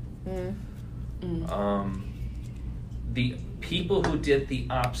setting. The people who did the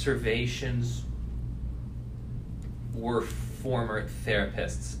observations were former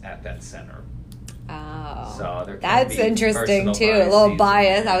therapists at that center. Oh. So there can That's be interesting personal too. A little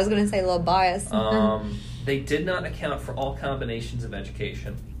biases. bias. I was going to say a little bias. They did not account for all combinations of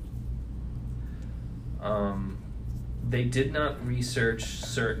education. They did not research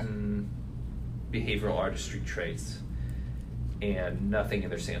certain behavioral artistry traits, and nothing in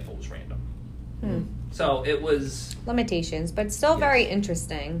their sample was random. So it was Limitations, but still very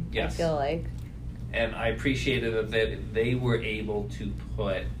interesting. Yes. I feel like. And I appreciated that they were able to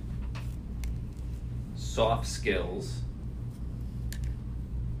put soft skills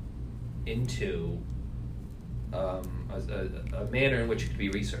into a manner in which it could be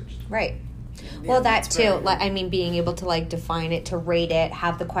researched. Right. Yeah, Well, that that's too. very- Like, I mean, being able to like define it, to rate it,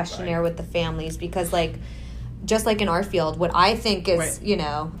 have the questionnaire with the families, because like, just like in our field, what I think is,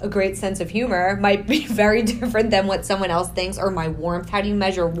 a great sense of humor might be very different than what someone else thinks, or my warmth. How do you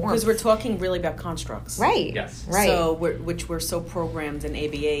measure warmth? Because we're talking really about constructs. Right. Yes. Right. So we're so programmed in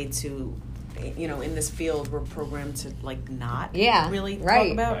ABA to, in this field, we're programmed to like not really talk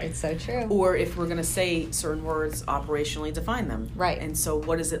about. It's so true. Or if we're going to say certain words, operationally define them. Right. And so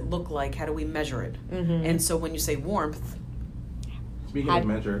what does it look like? How do we measure it? And so when you say warmth. Speaking of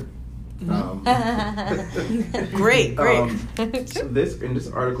measure. Great. So in this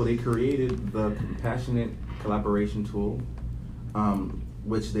article, they created the compassionate collaboration tool,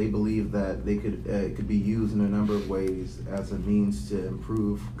 which they believe that they it could be used in a number of ways as a means to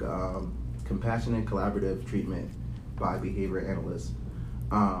improve compassionate collaborative treatment by behavior analysts.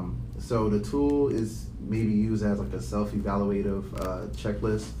 So the tool is maybe used as like a self-evaluative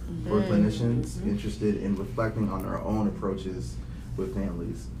checklist for clinicians interested in reflecting on their own approaches with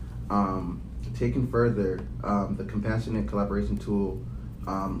families. Taken further, the compassionate collaboration tool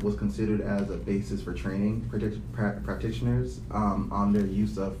was considered as a basis for training practitioners on their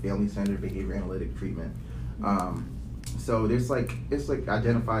use of family-centered behavior analytic treatment. So it's like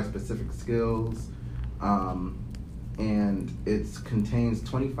identify specific skills, and it contains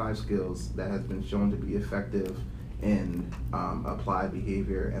 25 skills that has been shown to be effective in applied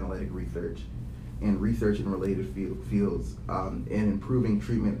behavior analytic research and research in related fields in improving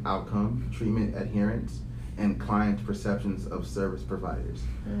treatment outcome, treatment adherence, and client perceptions of service providers.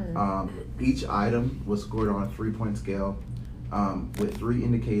 Each item was scored on a 3-point scale, with 3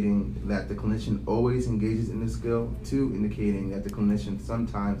 indicating that the clinician always engages in the skill, 2 indicating that the clinician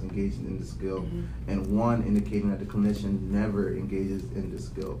sometimes engages in the skill, and 1 indicating that the clinician never engages in the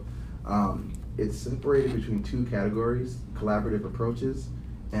skill. It's separated between 2 categories: collaborative approaches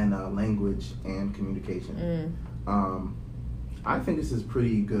and language and communication. I think this is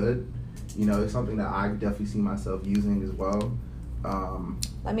pretty good. You know, it's something that I definitely see myself using as well.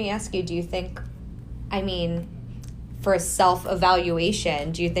 Let me ask you, do you think, I mean, for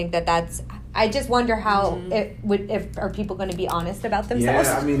self-evaluation, do you think that that's, I just wonder how it would, are people going to be honest about themselves?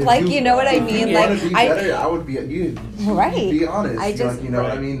 Yeah, I mean, like, you know what I mean? You like, be better, I would be, you'd right. be honest. I just, like, you know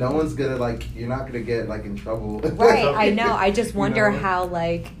what I mean? No one's gonna, like, you're not gonna get, like, in trouble. Right, I know. I just wonder how,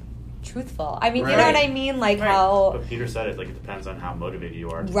 like, truthful. I mean, you know what I mean? Like how. But Peter said it, like, it depends on how motivated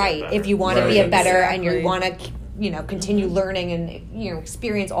you are. Right. If you want to be a better and you want to, you know, continue learning and, you know,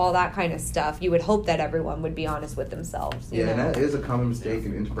 experience all that kind of stuff, you would hope that everyone would be honest with themselves. You know? And that is a common mistake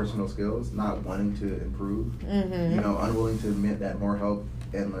in interpersonal skills, not wanting to improve. You know, unwilling to admit that more help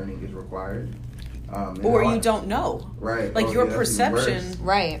and learning is required. Or you don't know. Right. Like your perception.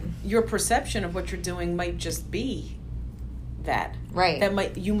 Right. Your perception of what you're doing might just be that.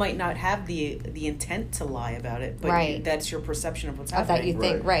 Right. You might not have the intent to lie about it, but that's your perception of what's happening. That you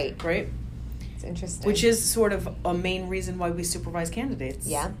think, right. It's interesting. Which is sort of a main reason why we supervise candidates.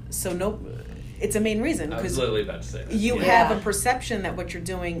 Yeah. So it's a main reason. I was literally about to say that. You have a perception that what you're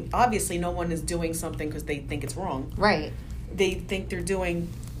doing, obviously no one is doing something because they think it's wrong. Right. They think they're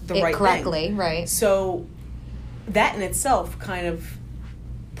doing the right correctly, thing. Right. So that in itself kind of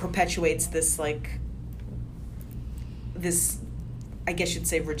perpetuates this, I guess you'd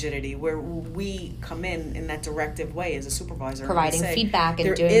say, rigidity, where we come in that directive way as a supervisor, providing feedback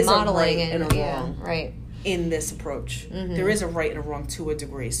and doing modeling and a wrong, right, in this approach. There is a right and a wrong to a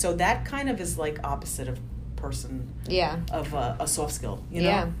degree. So that kind of is like opposite of person. Of a soft skill. You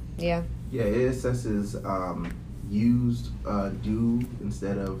know? Yeah. It assesses used do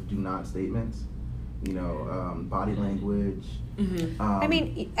instead of do not statements. You know, body language. I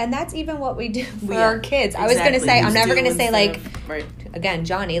mean, and that's even what we do for our kids. Exactly. I was going to say, I'm never going to say, like, again,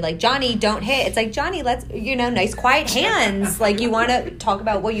 Johnny, don't hit. It's like, Johnny, let's, you know, nice quiet hands. Like, you want to talk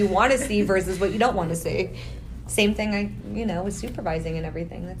about what you want to see versus what you don't want to see. Same thing, with supervising and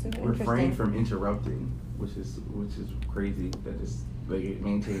everything. That's interesting. Refrain from interrupting, which is crazy. That is, like,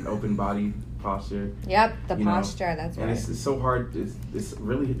 maintain open body posture. Yep, the posture. That's right. And it's so hard. This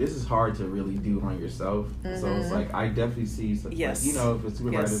is hard to really do on yourself. So it's like I definitely see. Like, if a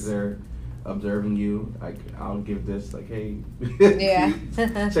supervisor's there observing you, like I'll give this like, hey,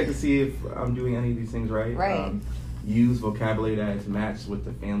 check to see if I'm doing any of these things right. Right. Use vocabulary that is matched with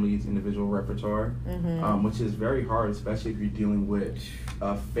the family's individual repertoire, which is very hard, especially if you're dealing with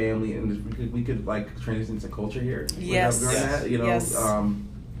a family. And we could like transition to culture here.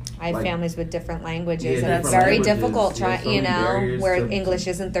 I have families with different languages, and it's different very languages. difficult, where English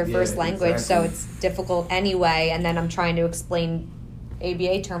isn't their first language, so it's difficult anyway. And then I'm trying to explain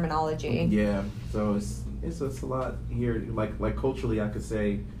ABA terminology. Yeah, so it's a lot here. Like culturally, I could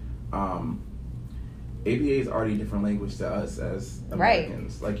say. ABA is already a different language to us as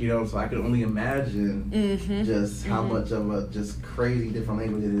Americans. Like, so I could only imagine just how much of a just crazy different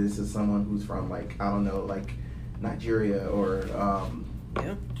language it is to someone who's from, like, I don't know, like Nigeria or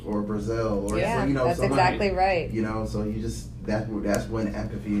Brazil or that's exactly right. So you just that's when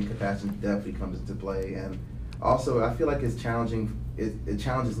empathy and compassion definitely comes into play. And also I feel like it's challenging. It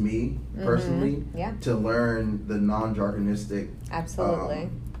challenges me personally to learn the non-jargonistic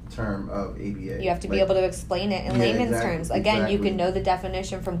term of ABA. You have to be able to explain it in layman's terms. Again, you can know the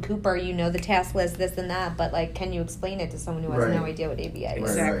definition from Cooper, the task list, this and that, but like, can you explain it to someone who has no idea what ABA is?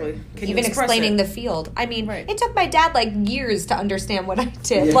 Exactly. Even explaining the field. I mean, it took my dad like years to understand what I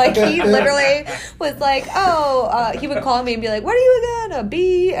did. Like, he literally was like, he would call me and be like, what are you again? A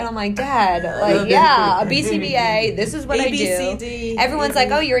B? And I'm like, Dad, like, a BCBA, this is what I do. ABCD. Everyone's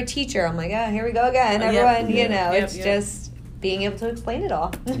like, oh, you're a teacher. I'm like, here we go again. Everyone, it's just being able to explain it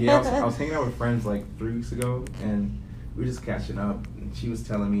all. I was hanging out with friends like 3 weeks ago, and we were just catching up. And she was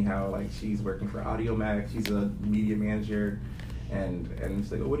telling me how like she's working for Audio Mac. She's a media manager, And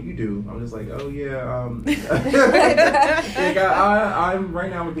it's like, oh, what do you do? I'm just like, oh yeah, I'm right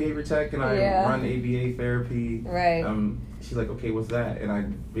now I'm a behavior tech and I run ABA therapy. Right. She's like, okay, what's that? And I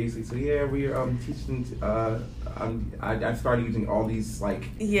basically said, yeah, we're teaching. I started using all these like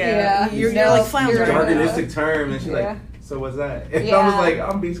you're like floundering. Jargonistic terms, and she's like, so what's that? And I was like,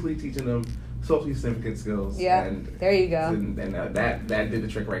 I'm basically teaching them socially significant skills. Yeah, and there you go. And that did the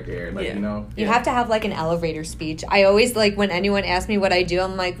trick right there. Like, you know, you have to have like an elevator speech. I always like when anyone asks me what I do,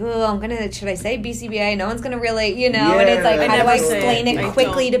 I'm like, oh, should I say BCBA? No one's gonna really, you know. And it's like, how do I explain it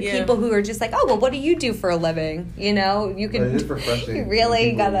quickly to people who are just like, oh, well, what do you do for a living? You know, you can. It is refreshing. You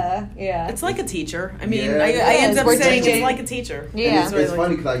really gotta, It's like a teacher. I mean, I end up saying it's like a teacher. Yeah, it's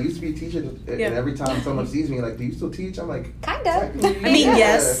funny because I used to be a teacher, and every time someone sees me, like, do you still teach? I'm like, kind of. I mean,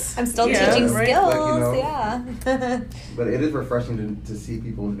 yes, I'm still teaching skills. Like, but it is refreshing to see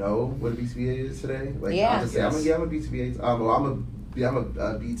people know what a BCBA is today. Like, I'll just say, I'm a BCBA. I'm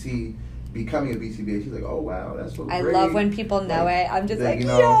a BT. Becoming a BCBA, she's like, oh wow, that's so great. I love when people know it. I'm just like,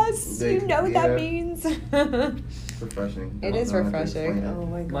 yes, you know what that means. It's refreshing. It is refreshing. Oh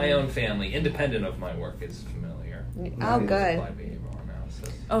my god. My own family, independent of my work, is familiar. Oh, good. Behavioral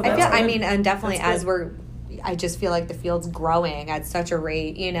analysis. I mean, and definitely as I just feel like the field's growing at such a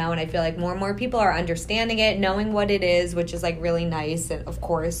rate, you know, and I feel like more and more people are understanding it, knowing what it is, which is like really nice, and of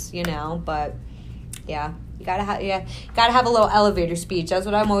course, you know, but yeah. You gotta have a little elevator speech. That's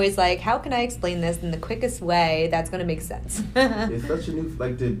what I'm always like. How can I explain this in the quickest way that's gonna make sense? It's such a new,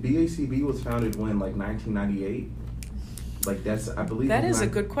 like, the BACB was founded when, like, 1998. Like, that's, I believe. That is a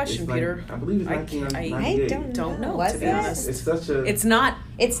good question, Peter. I believe it's 1998. I don't know. Was to be honest, it's such a. It's not.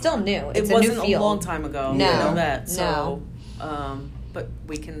 It's still new. It's it wasn't a new field. A long time ago. No, I know that. So, no. But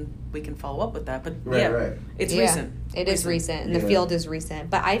we can follow up with that. But right. It's recent. It is recent, and the field is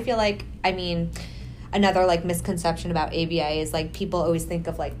recent. But I feel like, I mean, another like misconception about ABA is like people always think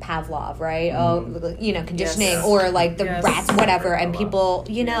of like Pavlov, right? Mm-hmm. Oh, you know, conditioning or like the rats, whatever. And people,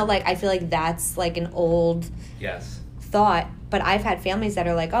 you know, like I feel like that's like an old thought. But I've had families that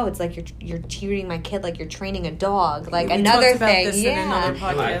are like, oh, it's like you're treating my kid like you're training a dog. Like we another thing, It's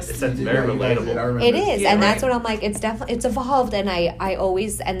very relatable. It is, and that's what I'm like. It's definitely evolved, and I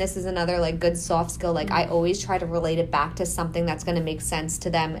always, and this is another like good soft skill. Like I always try to relate it back to something that's going to make sense to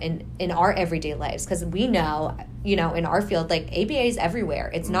them in our everyday lives, because we know, you know, in our field, like ABA is everywhere.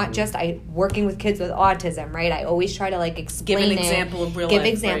 It's not just working with kids with autism, right? I always try to like explain give an example of real give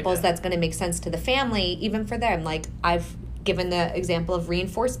life, examples that's going to make sense to the family, even for them. Like I've given the example of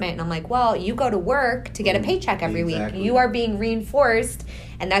reinforcement, and I'm like, well, you go to work to get a paycheck every week. You are being reinforced,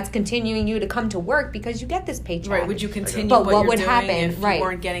 and that's continuing you to come to work because you get this paycheck. Right? Would you continue? But what would doing happen? If you right?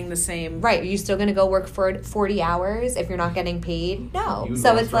 weren't getting the same. Right? Are you still going to go work for 40 hours if you're not getting paid? No.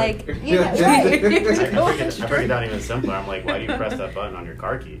 So it's like, you know, right? I break it down even simpler. I'm like, why do you press that button on your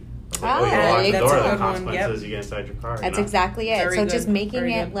car key? Like, you lock the door. The consequences you get inside your car. That's exactly it. Very so good. Just making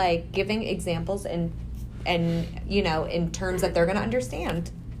it like giving examples and you know, in terms that they're going to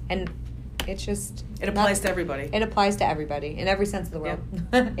understand, and it's just it applies to everybody. It applies to everybody in every sense of the world.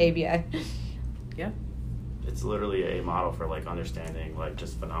 ABA. Yeah. It's literally a model for like understanding like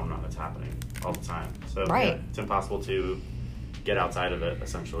just phenomenon that's happening all the time. So it's impossible to get outside of it,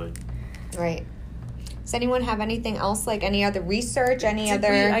 essentially. Right. Does anyone have anything else, like any other research,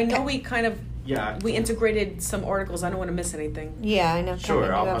 I know we kind of. We integrated some articles. I don't want to miss anything. Yeah, I know.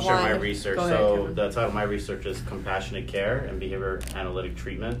 Sure, I'll share my research. So the title of my research is Compassionate Care and Behavior Analytic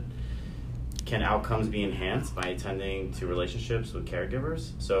Treatment. Can outcomes be enhanced by attending to relationships with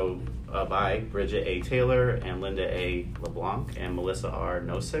caregivers? So by Bridget A. Taylor and Linda A. LeBlanc and Melissa R.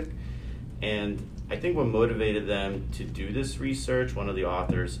 Nosik. And I think what motivated them to do this research, one of the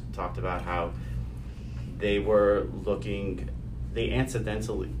authors talked about how they were looking,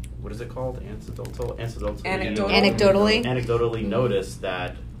 what is it called? Anecdotally noticed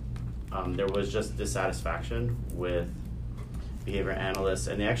that there was just dissatisfaction with behavior analysts,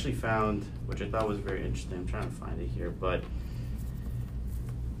 and they actually found, which I thought was very interesting. I'm trying to find it here, but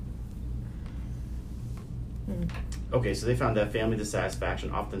okay, so they found that family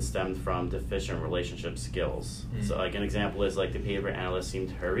dissatisfaction often stemmed from deficient relationship skills. So like an example is like the behavior analyst seemed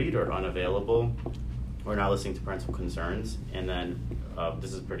hurried or unavailable or not listening to parental concerns. And then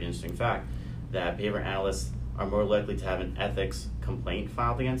this is a pretty interesting fact, that behavior analysts are more likely to have an ethics complaint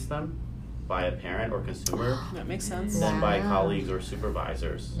filed against them by a parent or consumer. That makes sense. Than by colleagues or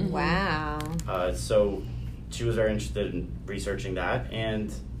supervisors. Mm-hmm. Wow. So she was very interested in researching that.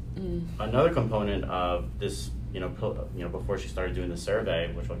 And another component of this, before she started doing the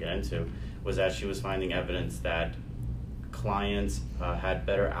survey, which we'll get into, was that she was finding evidence that clients had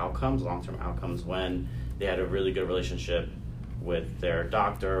better outcomes, long-term outcomes, when they had a really good relationship with their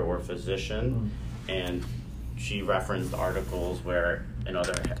doctor or physician, and she referenced articles where in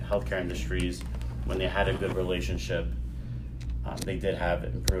other healthcare industries, when they had a good relationship, they did have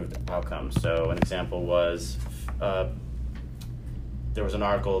improved outcomes. So an example was, there was an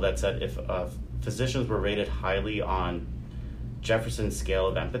article that said if physicians were rated highly on Jefferson's scale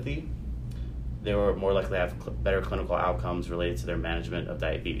of empathy, they were more likely to have better clinical outcomes related to their management of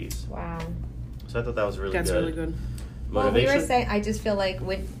diabetes. Wow. So I thought that was really That's good. really good. Well, we were saying, I just feel like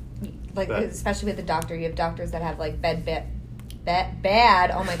especially with the doctor, you have doctors that have like bad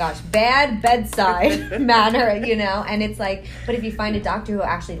bedside manner, you know, and it's like, but if you find a doctor who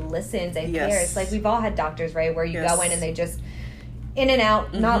actually listens and cares, like we've all had doctors, right, where you go in and they just in and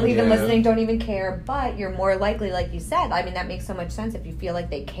out, not even listening, don't even care, but you're more likely, like you said, I mean, that makes so much sense if you feel like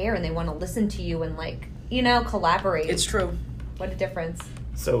they care and they want to listen to you and like, you know, collaborate. It's true. What a difference.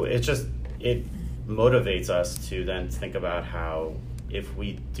 So it motivates us to then think about how if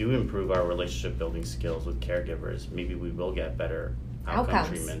we do improve our relationship building skills with caregivers, maybe we will get better outcome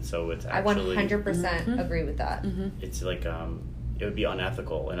treatment. So it's actually, I 100% agree with that. It's like it would be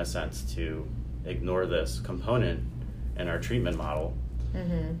unethical in a sense to ignore this component in our treatment model.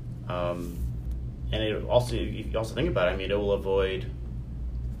 And it also, if you also think about it, I mean, it will avoid,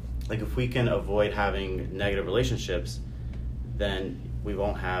 like if we can avoid having negative relationships, then we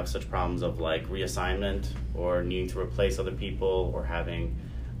won't have such problems of like reassignment or needing to replace other people or having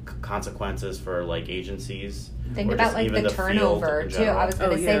consequences for like agencies. Think about like the turnover too. I was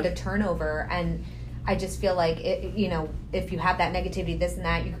going to say the turnover, and I just feel like it, you know, if you have that negativity, this and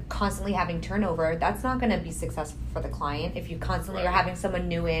that, you're constantly having turnover. That's not going to be successful for the client. If you constantly are having someone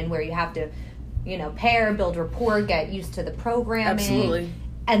new in, where you have to, you know, pair, build rapport, get used to the programming,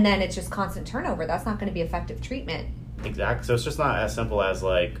 and then it's just constant turnover. That's not going to be effective treatment. Exactly. So it's just not as simple as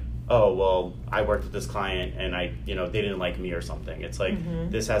like, oh, well, I worked with this client and they didn't like me or something. It's like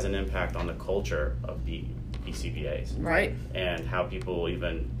this has an impact on the culture of the BCBAs. Right. And how people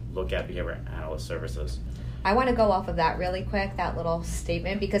even look at behavior analyst services. I want to go off of that really quick, that little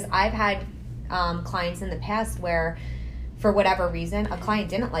statement, because I've had clients in the past where, for whatever reason, a client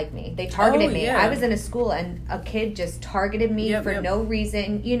didn't like me. They targeted me. I was in a school and a kid just targeted me for no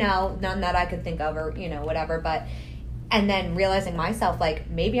reason, you know, none that I could think of or, you know, whatever, but... And then realizing myself, like,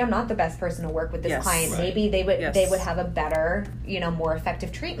 maybe I'm not the best person to work with this client. Maybe they would have a better, you know, more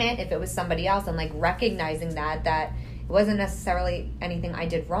effective treatment if it was somebody else. And, like, recognizing that it wasn't necessarily anything I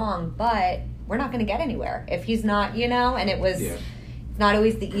did wrong, but we're not going to get anywhere if he's not, you know. And it was not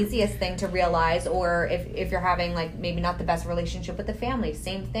always the easiest thing to realize. Or if you're having, like, maybe not the best relationship with the family,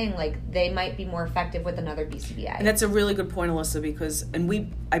 same thing. Like, they might be more effective with another BCBA. And that's a really good point, Alyssa, because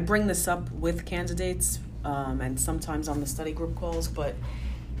I bring this up with candidates and sometimes on the study group calls, but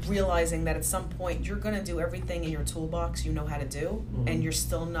realizing that at some point you're going to do everything in your toolbox you know how to do, and you're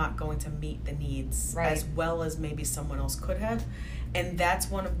still not going to meet the needs as well as maybe someone else could have. And that's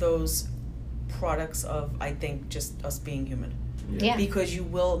one of those products of, I think, just us being human. Because you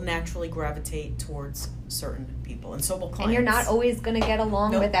will naturally gravitate towards certain people, and so will clients. And you're not always going to get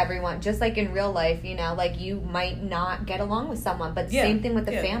along with everyone. Just like in real life, you know, like you might not get along with someone, but same thing with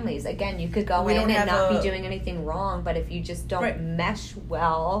the families. Again, you could go in and not be doing anything wrong, but if you just don't mesh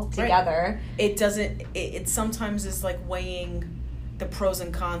well together. It doesn't, it sometimes is like weighing the pros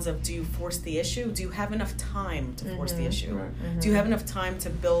and cons of, do you force the issue? Do you have enough time to force the issue? Do you have enough time to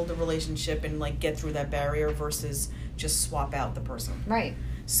build a relationship and like get through that barrier versus just swap out the person? Right.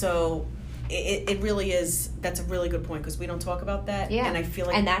 So it really is, that's a really good point, because we don't talk about that. Yeah. And I feel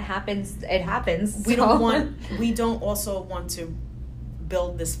like, and that happens, it happens. We don't also want to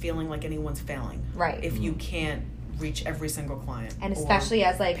build this feeling like anyone's failing. Right. If you can't reach every single client. And especially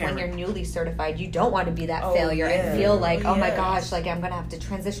as like parent. When you're newly certified, you don't want to be that failure and feel like, oh my gosh, like I'm going to have to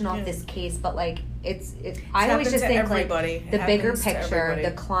transition off this case. But like it's I always just think like the bigger picture,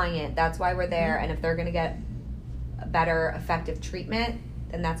 the client, that's why we're there. And if they're going to get a better effective treatment,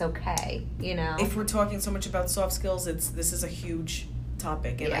 then that's okay, you know. If we're talking so much about soft skills, this is a huge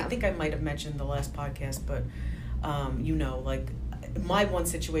topic. And I think I might have mentioned the last podcast, but you know, like my one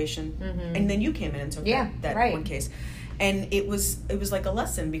situation, and then you came in and took that one case, and it was like a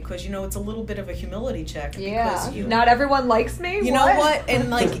lesson, because you know it's a little bit of a humility check. Because not everyone likes me. You know what? And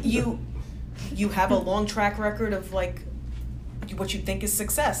like you have a long track record of like what you think is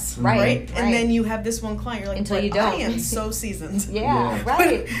success, right? And then you have this one client, you're like, until you don't. I am so seasoned.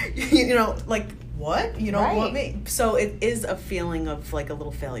 Right. You know, like. What? You don't want me? So it is a feeling of like a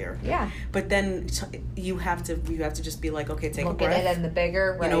little failure. Yeah. But then you have to just be like, okay, take a breath. Look at it in the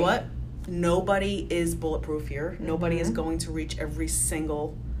bigger. You know what? Nobody is bulletproof here. Nobody is going to reach every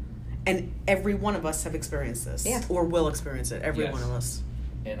single And every one of us have experienced this, or will experience it. Every one of us.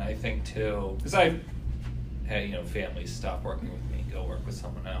 And I think too, because I've had families stop working with me, go work with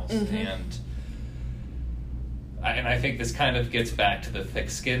someone else, and I think this kind of gets back to the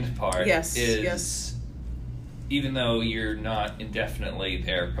thick-skinned part. Yes. Even though you're not indefinitely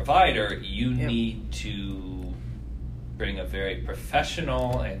their provider, you need to bring a very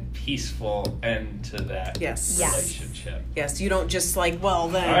professional and peaceful end to that relationship. Yes, you don't just then.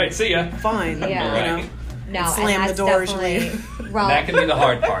 All right, see ya. Fine. Yeah. No, slam the doors. Well, that can be the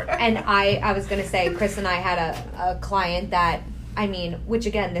hard part. And I was going to say, Chris and I had a client that, which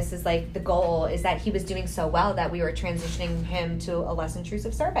again, this is like the goal, is that he was doing so well that we were transitioning him to a less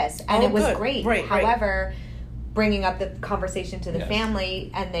intrusive service. And it was great. Right, however, bringing up the conversation to the family,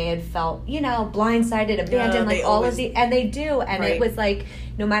 and they had felt, blindsided, abandoned, and they do. And it was like,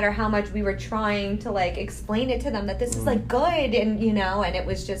 no matter how much we were trying to explain it to them that this is good, and and it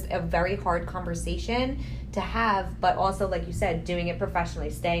was just a very hard conversation to have, but also, like you said, doing it professionally,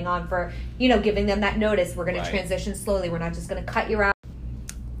 staying on for, giving them that notice. We're going to transition slowly. We're not just going to cut you out.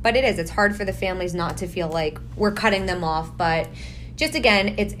 But it's hard for the families not to feel like we're cutting them off, but just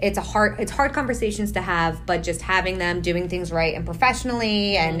again, it's hard conversations to have, but just having them, doing things right and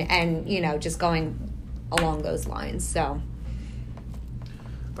professionally, and just going along those lines. So,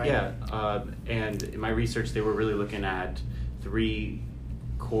 and in my research, they were really looking at 3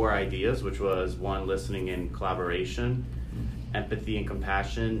 core ideas, which was 1, listening and collaboration, empathy and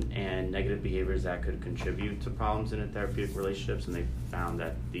compassion, and negative behaviors that could contribute to problems in therapeutic relationships. And they found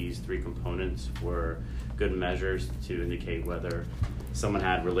that these 3 components were good measures to indicate whether someone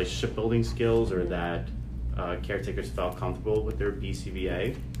had relationship building skills or that caretakers felt comfortable with their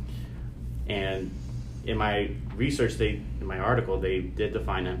BCBA. And in my research, in my article, they did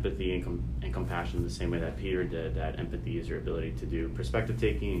define empathy and compassion the same way that Peter did, that empathy is your ability to do perspective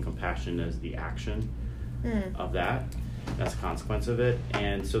taking, and compassion is the action of that. That's a consequence of it.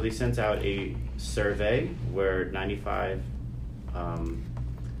 And so they sent out a survey where 95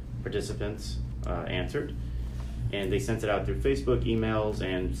 participants answered, and they sent it out through Facebook, emails,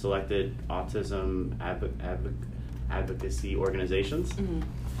 and selected autism advocacy organizations.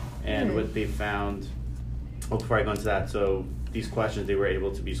 And what they found, before I go into that, so these questions, they were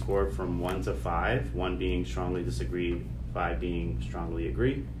able to be scored from 1 to 5, 1 being strongly disagree, 5 being strongly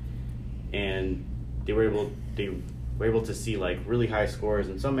agree, and they were able to see really high scores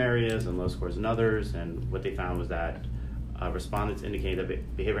in some areas and low scores in others. And what they found was that respondents indicated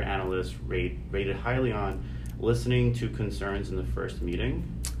that behavior analysts rated highly on listening to concerns in the first meeting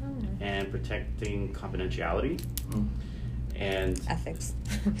and protecting confidentiality and ethics.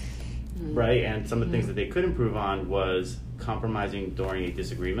 Right, and some of the things that they could improve on was compromising during a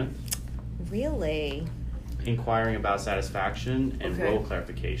disagreement. Really? Inquiring about satisfaction and role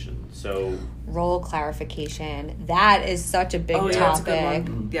clarification. So role clarification, that is such a big topic. That's a good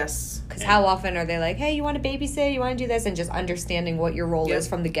one. Yes. Because how often are they like, hey, you want to babysit, you want to do this, and just understanding what your role is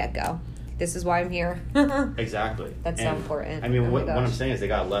from the get-go. This is why I'm here. Exactly. That's so important. What I'm saying is they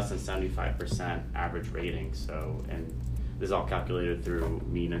got less than 75% average rating. So, and this is all calculated through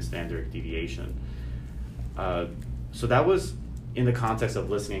mean and standard deviation. So that was in the context of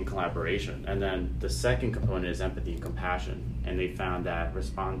listening and collaboration. And then the second component is empathy and compassion. And they found that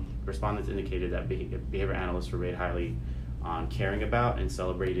respondents indicated that behavior analysts were rated highly on caring about and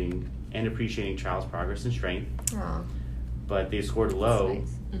celebrating and appreciating child's progress and strength. Aww. But they scored low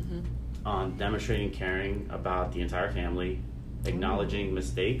on demonstrating caring about the entire family, acknowledging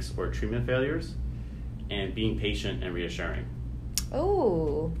mistakes or treatment failures, and being patient and reassuring.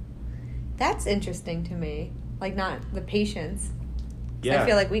 Oh, that's interesting to me. Not the patience. Yeah. I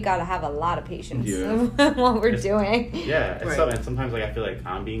feel like we got to have a lot of patience while we're doing. Yeah, and sometimes I feel like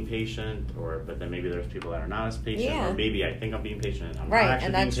I'm being patient, but then maybe there's people that are not as patient, or maybe I think I'm being patient and I'm not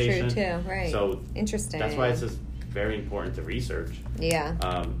actually being patient. Right, and that's true too. Right. So interesting. That's why it's just very important to research.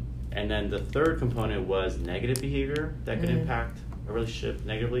 Yeah. And then the third component was negative behavior that could impact a relationship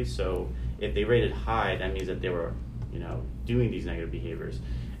negatively. So if they rated high, that means that they were, doing these negative behaviors.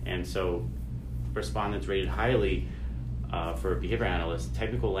 And so respondents rated highly for behavior analysts,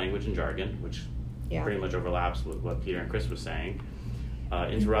 technical language and jargon, which pretty much overlaps with what Peter and Chris was saying.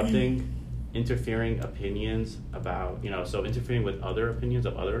 Interfering opinions about, so interfering with other opinions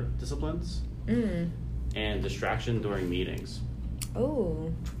of other disciplines, and distraction during meetings. Oh,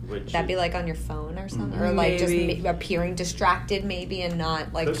 would that be on your phone or something, or just appearing distracted, maybe, and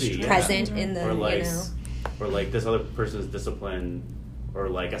not present in the, or this other person's discipline or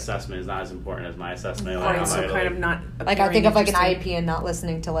assessment is not as important as my assessment. Right, so kind of not. I think of an IEP and not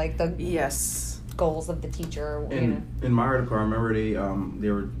listening to the goals of the teacher. In my article, I remember they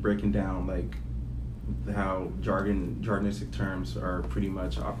were breaking down like how jargonistic terms are pretty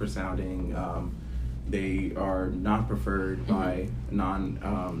much awkward sounding. They are not preferred by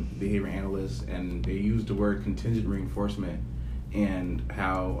non-behavior analysts, and they use the word contingent reinforcement, and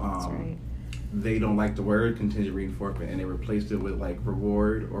how they don't like the word contingent reinforcement, and they replaced it with like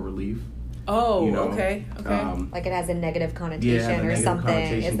reward or relief. Oh, okay. Like it has a negative connotation or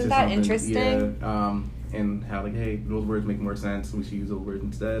something. Isn't that interesting? Yeah. And how like, hey, those words make more sense. We should use those words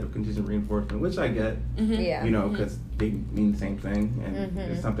instead of contingent reinforcement, which I get. Yeah. You know, because they mean the same thing, and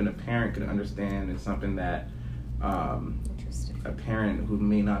it's something a parent could understand. It's something that a parent who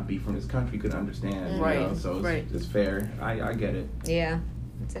may not be from this country could understand. Right. You know? So it's fair. I get it. Yeah,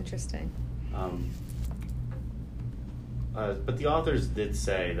 it's interesting. But the authors did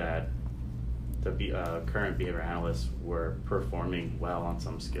say that the current behavior analysts were performing well on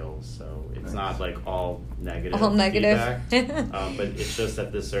some skills, so it's not like all negative. Feedback. But it's just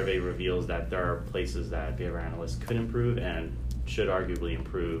that this survey reveals that there are places that behavior analysts could improve and should arguably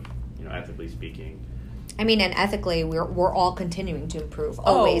improve, ethically speaking. I mean, and ethically, we're all continuing to improve,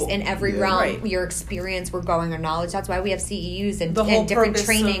 always, in every realm. Your experience, we're growing our knowledge. That's why we have CEUs and different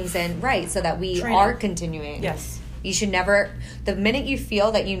trainings, so that we are continuing. Yes. You should never, the minute you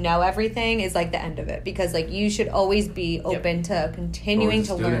feel that you know everything is like the end of it, because like you should always be open to continuing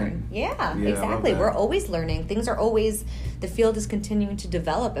to learn. Yeah, exactly. We're always learning. Things are always, the field is continuing to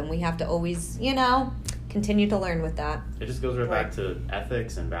develop, and we have to always, continue to learn with that. It just goes right back to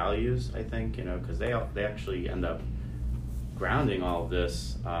ethics and values, I think, because they actually end up grounding all of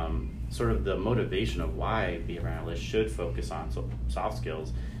this, sort of the motivation of why behavior analysts should focus on soft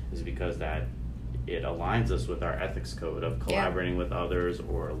skills is because that it aligns us with our ethics code of collaborating with others,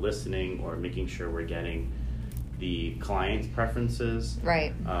 or listening, or making sure we're getting the client's preferences.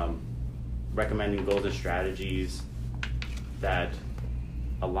 Right. Recommending goals and strategies that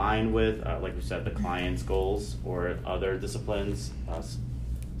align with, like we said, the client's goals or other disciplines.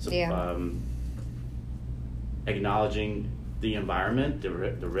 Acknowledging the environment, the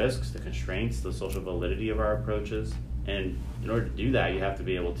risks, the constraints, the social validity of our approaches. And in order to do that, you have to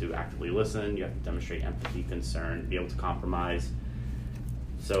be able to actively listen, you have to demonstrate empathy, concern, be able to compromise.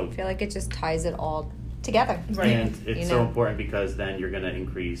 So I feel like it just ties it all together. Right. And it's so important, because then you're going to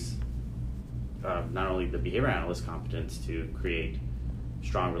increase not only the behavior analyst competence to create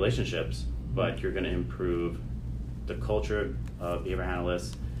strong relationships, but you're going to improve the culture of behavior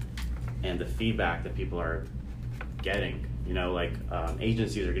analysts and the feedback that people are getting.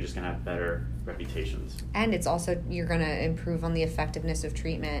 Agencies are just going to have better reputations. And it's also, you're going to improve on the effectiveness of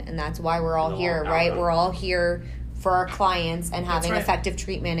treatment, and that's why we're all here, right? We're all here for our clients and having effective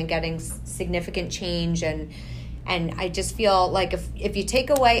treatment and getting significant change. And I just feel like if you take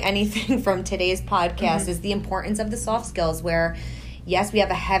away anything from today's podcast is the importance of the soft skills, where, yes, we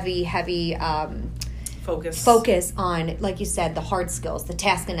have a heavy focus on, like you said, the hard skills, the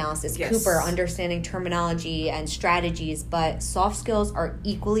task analysis, Cooper, understanding terminology and strategies, but soft skills are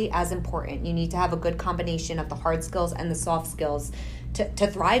equally as important. You need to have a good combination of the hard skills and the soft skills to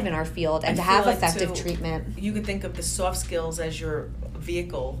thrive in our field and to have effective treatment. You could think of the soft skills as your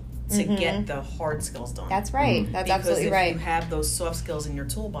vehicle to get the hard skills done. That's right. That's absolutely right. Because if you have those soft skills in your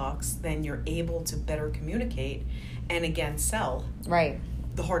toolbox, then you're able to better communicate and, again, sell. Right.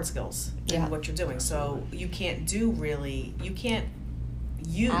 The hard skills in what you're doing. So you can't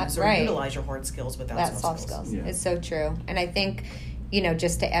use or utilize your hard skills without soft skills. Yeah. It's so true. And I think,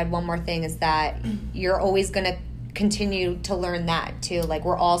 just to add one more thing, is that you're always going to continue to learn that too. Like,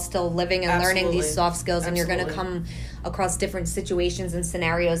 we're all still living and learning these soft skills, and you're going to come across different situations and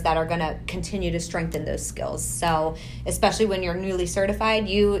scenarios that are going to continue to strengthen those skills. So especially when you're newly certified,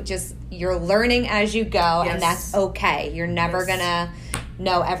 you're learning as you go, and that's okay. You're never going to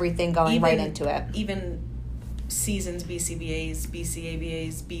know everything going right into it. Even seasoned BCBAs,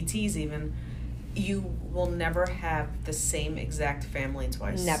 BCABAs, BTs even, you will never have the same exact family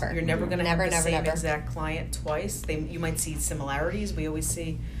twice. Never. You're never going to have the same exact client twice. You might see similarities. We always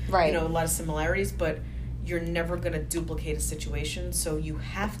see a lot of similarities, but you're never going to duplicate a situation. So you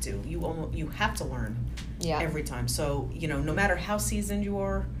have to learn every time. So, no matter how seasoned you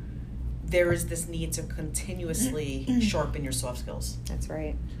are, there is this need to continuously sharpen your soft skills. That's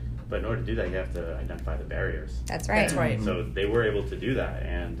right. But in order to do that, you have to identify the barriers. That's right. That's right. So they were able to do that,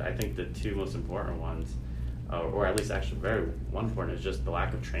 and I think the two most important ones, or at least actually one important, is just the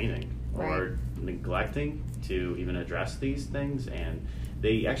lack of training or neglecting to even address these things. And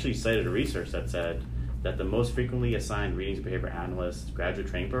they actually cited a research that said that the most frequently assigned readings behavior analysts graduate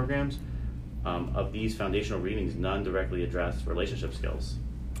training programs, of these foundational readings, none directly address relationship skills.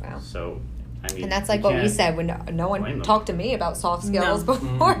 Wow. So I mean, and that's like what we said when no one talked to me about soft skills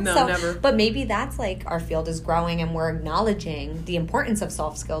before. No, so, never. But maybe that's like our field is growing and we're acknowledging the importance of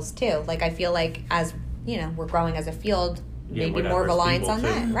soft skills too. Like I feel like as we're growing as a field, maybe more reliance on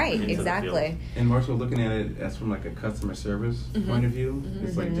that. Right, exactly. And more so looking at it as from like a customer service point of view.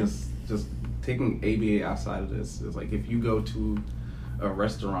 It's like just taking ABA outside of this. It's like if you go to a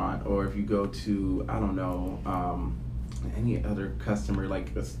restaurant or if you go to, I don't know, any other customer,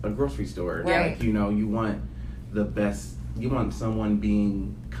 like a grocery store, right. like, you want the best, you want someone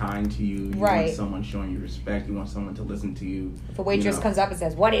being kind to you, want someone showing you respect, you want someone to listen to you. If a waitress comes up and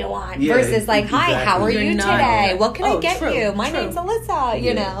says, "What do you want?" versus like, "Hi, how are you today? What can I get you? My name's Alyssa."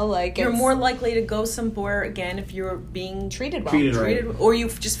 You know, like you're more likely to go somewhere again if you're being treated well, right. or you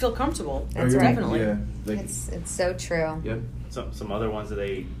just feel comfortable. That's right. Definitely. Yeah, like, it's so true. Yep. Some other ones that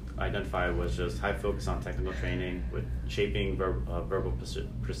they identified was just high focus on technical training with shaping verbal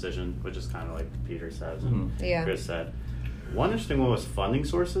precision, which is kind of like Peter says and Chris said. One interesting one was funding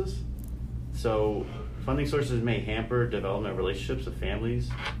sources. So funding sources may hamper development of relationships with families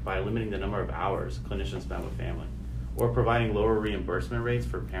by limiting the number of hours clinicians spend with family, or providing lower reimbursement rates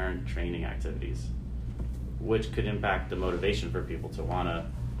for parent training activities, which could impact the motivation for people to want to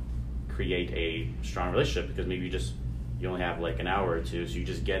create a strong relationship, because maybe you only have like an hour or two, so you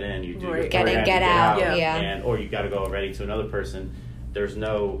just get in, you do your get in, get out, and or you got to go already to another person. There's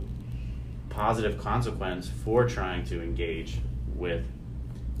no positive consequence for trying to engage with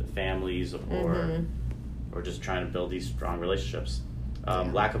the families or just trying to build these strong relationships.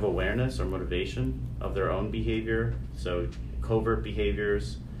 Lack of awareness or motivation of their own behavior, so covert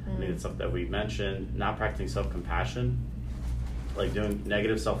behaviors. I think it's something that we mentioned. Not practicing self-compassion, like doing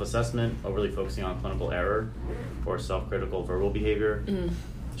negative self-assessment, overly focusing on clinical error, or self-critical verbal behavior.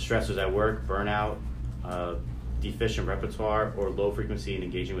 Stressors at work, burnout, deficient repertoire, or low frequency in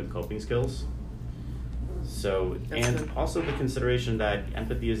engaging with coping skills. So, also the consideration that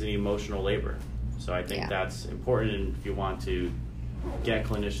empathy is an emotional labor. So I think that's important if you want to get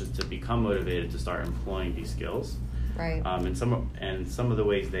clinicians to become motivated to start employing these skills. Right. And some of the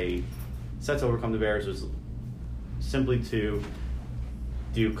ways they set to overcome the barriers was simply to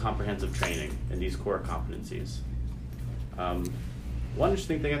do comprehensive training in these core competencies. One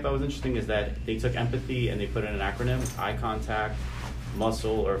interesting thing I thought was interesting is that they took empathy and they put in an acronym: eye contact,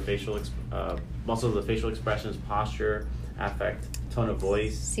 muscles of the facial expressions, posture, affect, tone of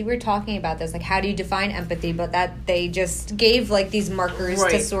voice. See, we're talking about this, like how do you define empathy, but that they just gave like these markers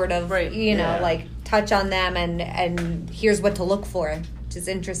to sort of, like touch on them and here's what to look for, which is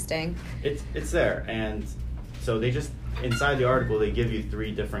interesting. It's there, and so they just, inside the article, they give you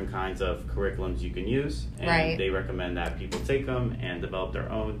 3 different kinds of curriculums you can use, and they recommend that people take them and develop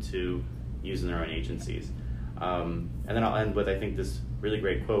their own to use in their own agencies. And then I'll end with, I think, this really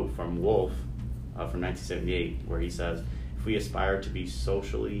great quote from Wolf from 1978, where he says, "If we aspire to be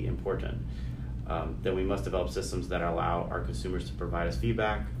socially important, then we must develop systems that allow our consumers to provide us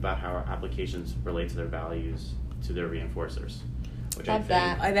feedback about how our applications relate to their values, to their reinforcers." Which Love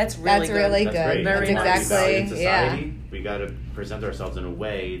that. That's really good. That's That's exactly, in society, we got to present ourselves in a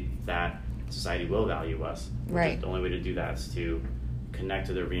way that society will value us. Right. The only way to do that is to connect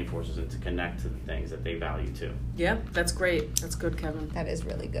to their reinforcers and to connect to the things that they value too. Yeah, that's great. That's good, Kevin. That is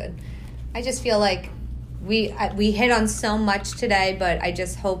really good. I just feel like we hit on so much today, but I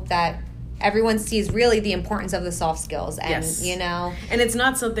just hope that everyone sees really the importance of the soft skills, and and it's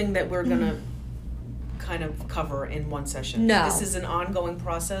not something that we're gonna kind of cover in one session. No, this is an ongoing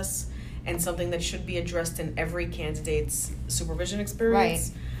process and something that should be addressed in every candidate's supervision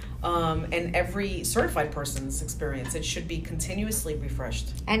experience, and every certified person's experience. It should be continuously refreshed.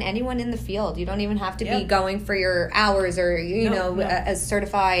 And anyone in the field, you don't even have to be going for your hours or as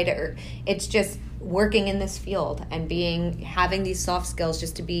certified, or it's just working in this field and having these soft skills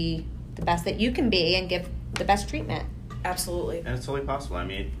just to be the best that you can be and give the best treatment. Absolutely. And it's totally possible. I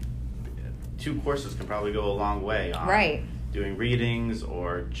mean, 2 courses can probably go a long way on doing readings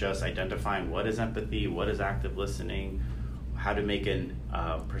or just identifying what is empathy, what is active listening, how to make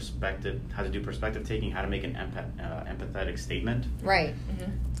how to do perspective taking, how to make an empathetic statement. Right.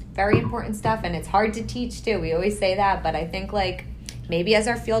 Mm-hmm. Very important stuff, and it's hard to teach too. We always say that, but I think maybe as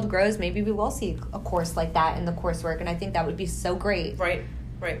our field grows, maybe we will see a course like that in the coursework, and I think that would be so great. Right.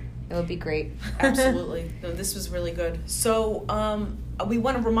 It would be great. Absolutely. No, this was really good. So we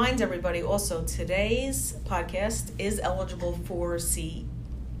want to remind everybody also, today's podcast is eligible for CE,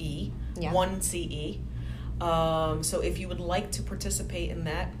 1 CE. So if you would like to participate in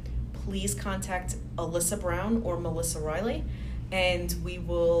that, please contact Alyssa Brown or Melissa Riley, and we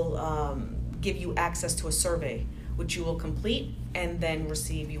will give you access to a survey, which you will complete and then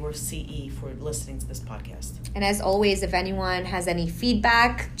receive your CE for listening to this podcast. And as always, if anyone has any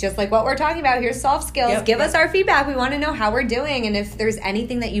feedback, just like what we're talking about here, soft skills, give us our feedback. We want to know how we're doing. And if there's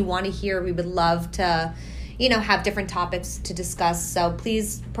anything that you want to hear, we would love to, have different topics to discuss. So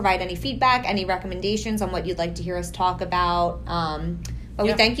please provide any feedback, any recommendations on what you'd like to hear us talk about. But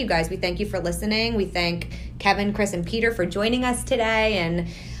we thank you guys. We thank you for listening. We thank Kevin, Chris, and Peter for joining us today. And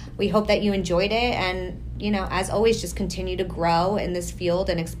we hope that you enjoyed it. And, as always, just continue to grow in this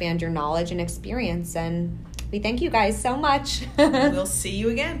field and expand your knowledge and experience. And we thank you guys so much. We'll see you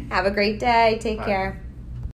again. Have a great day. Take care.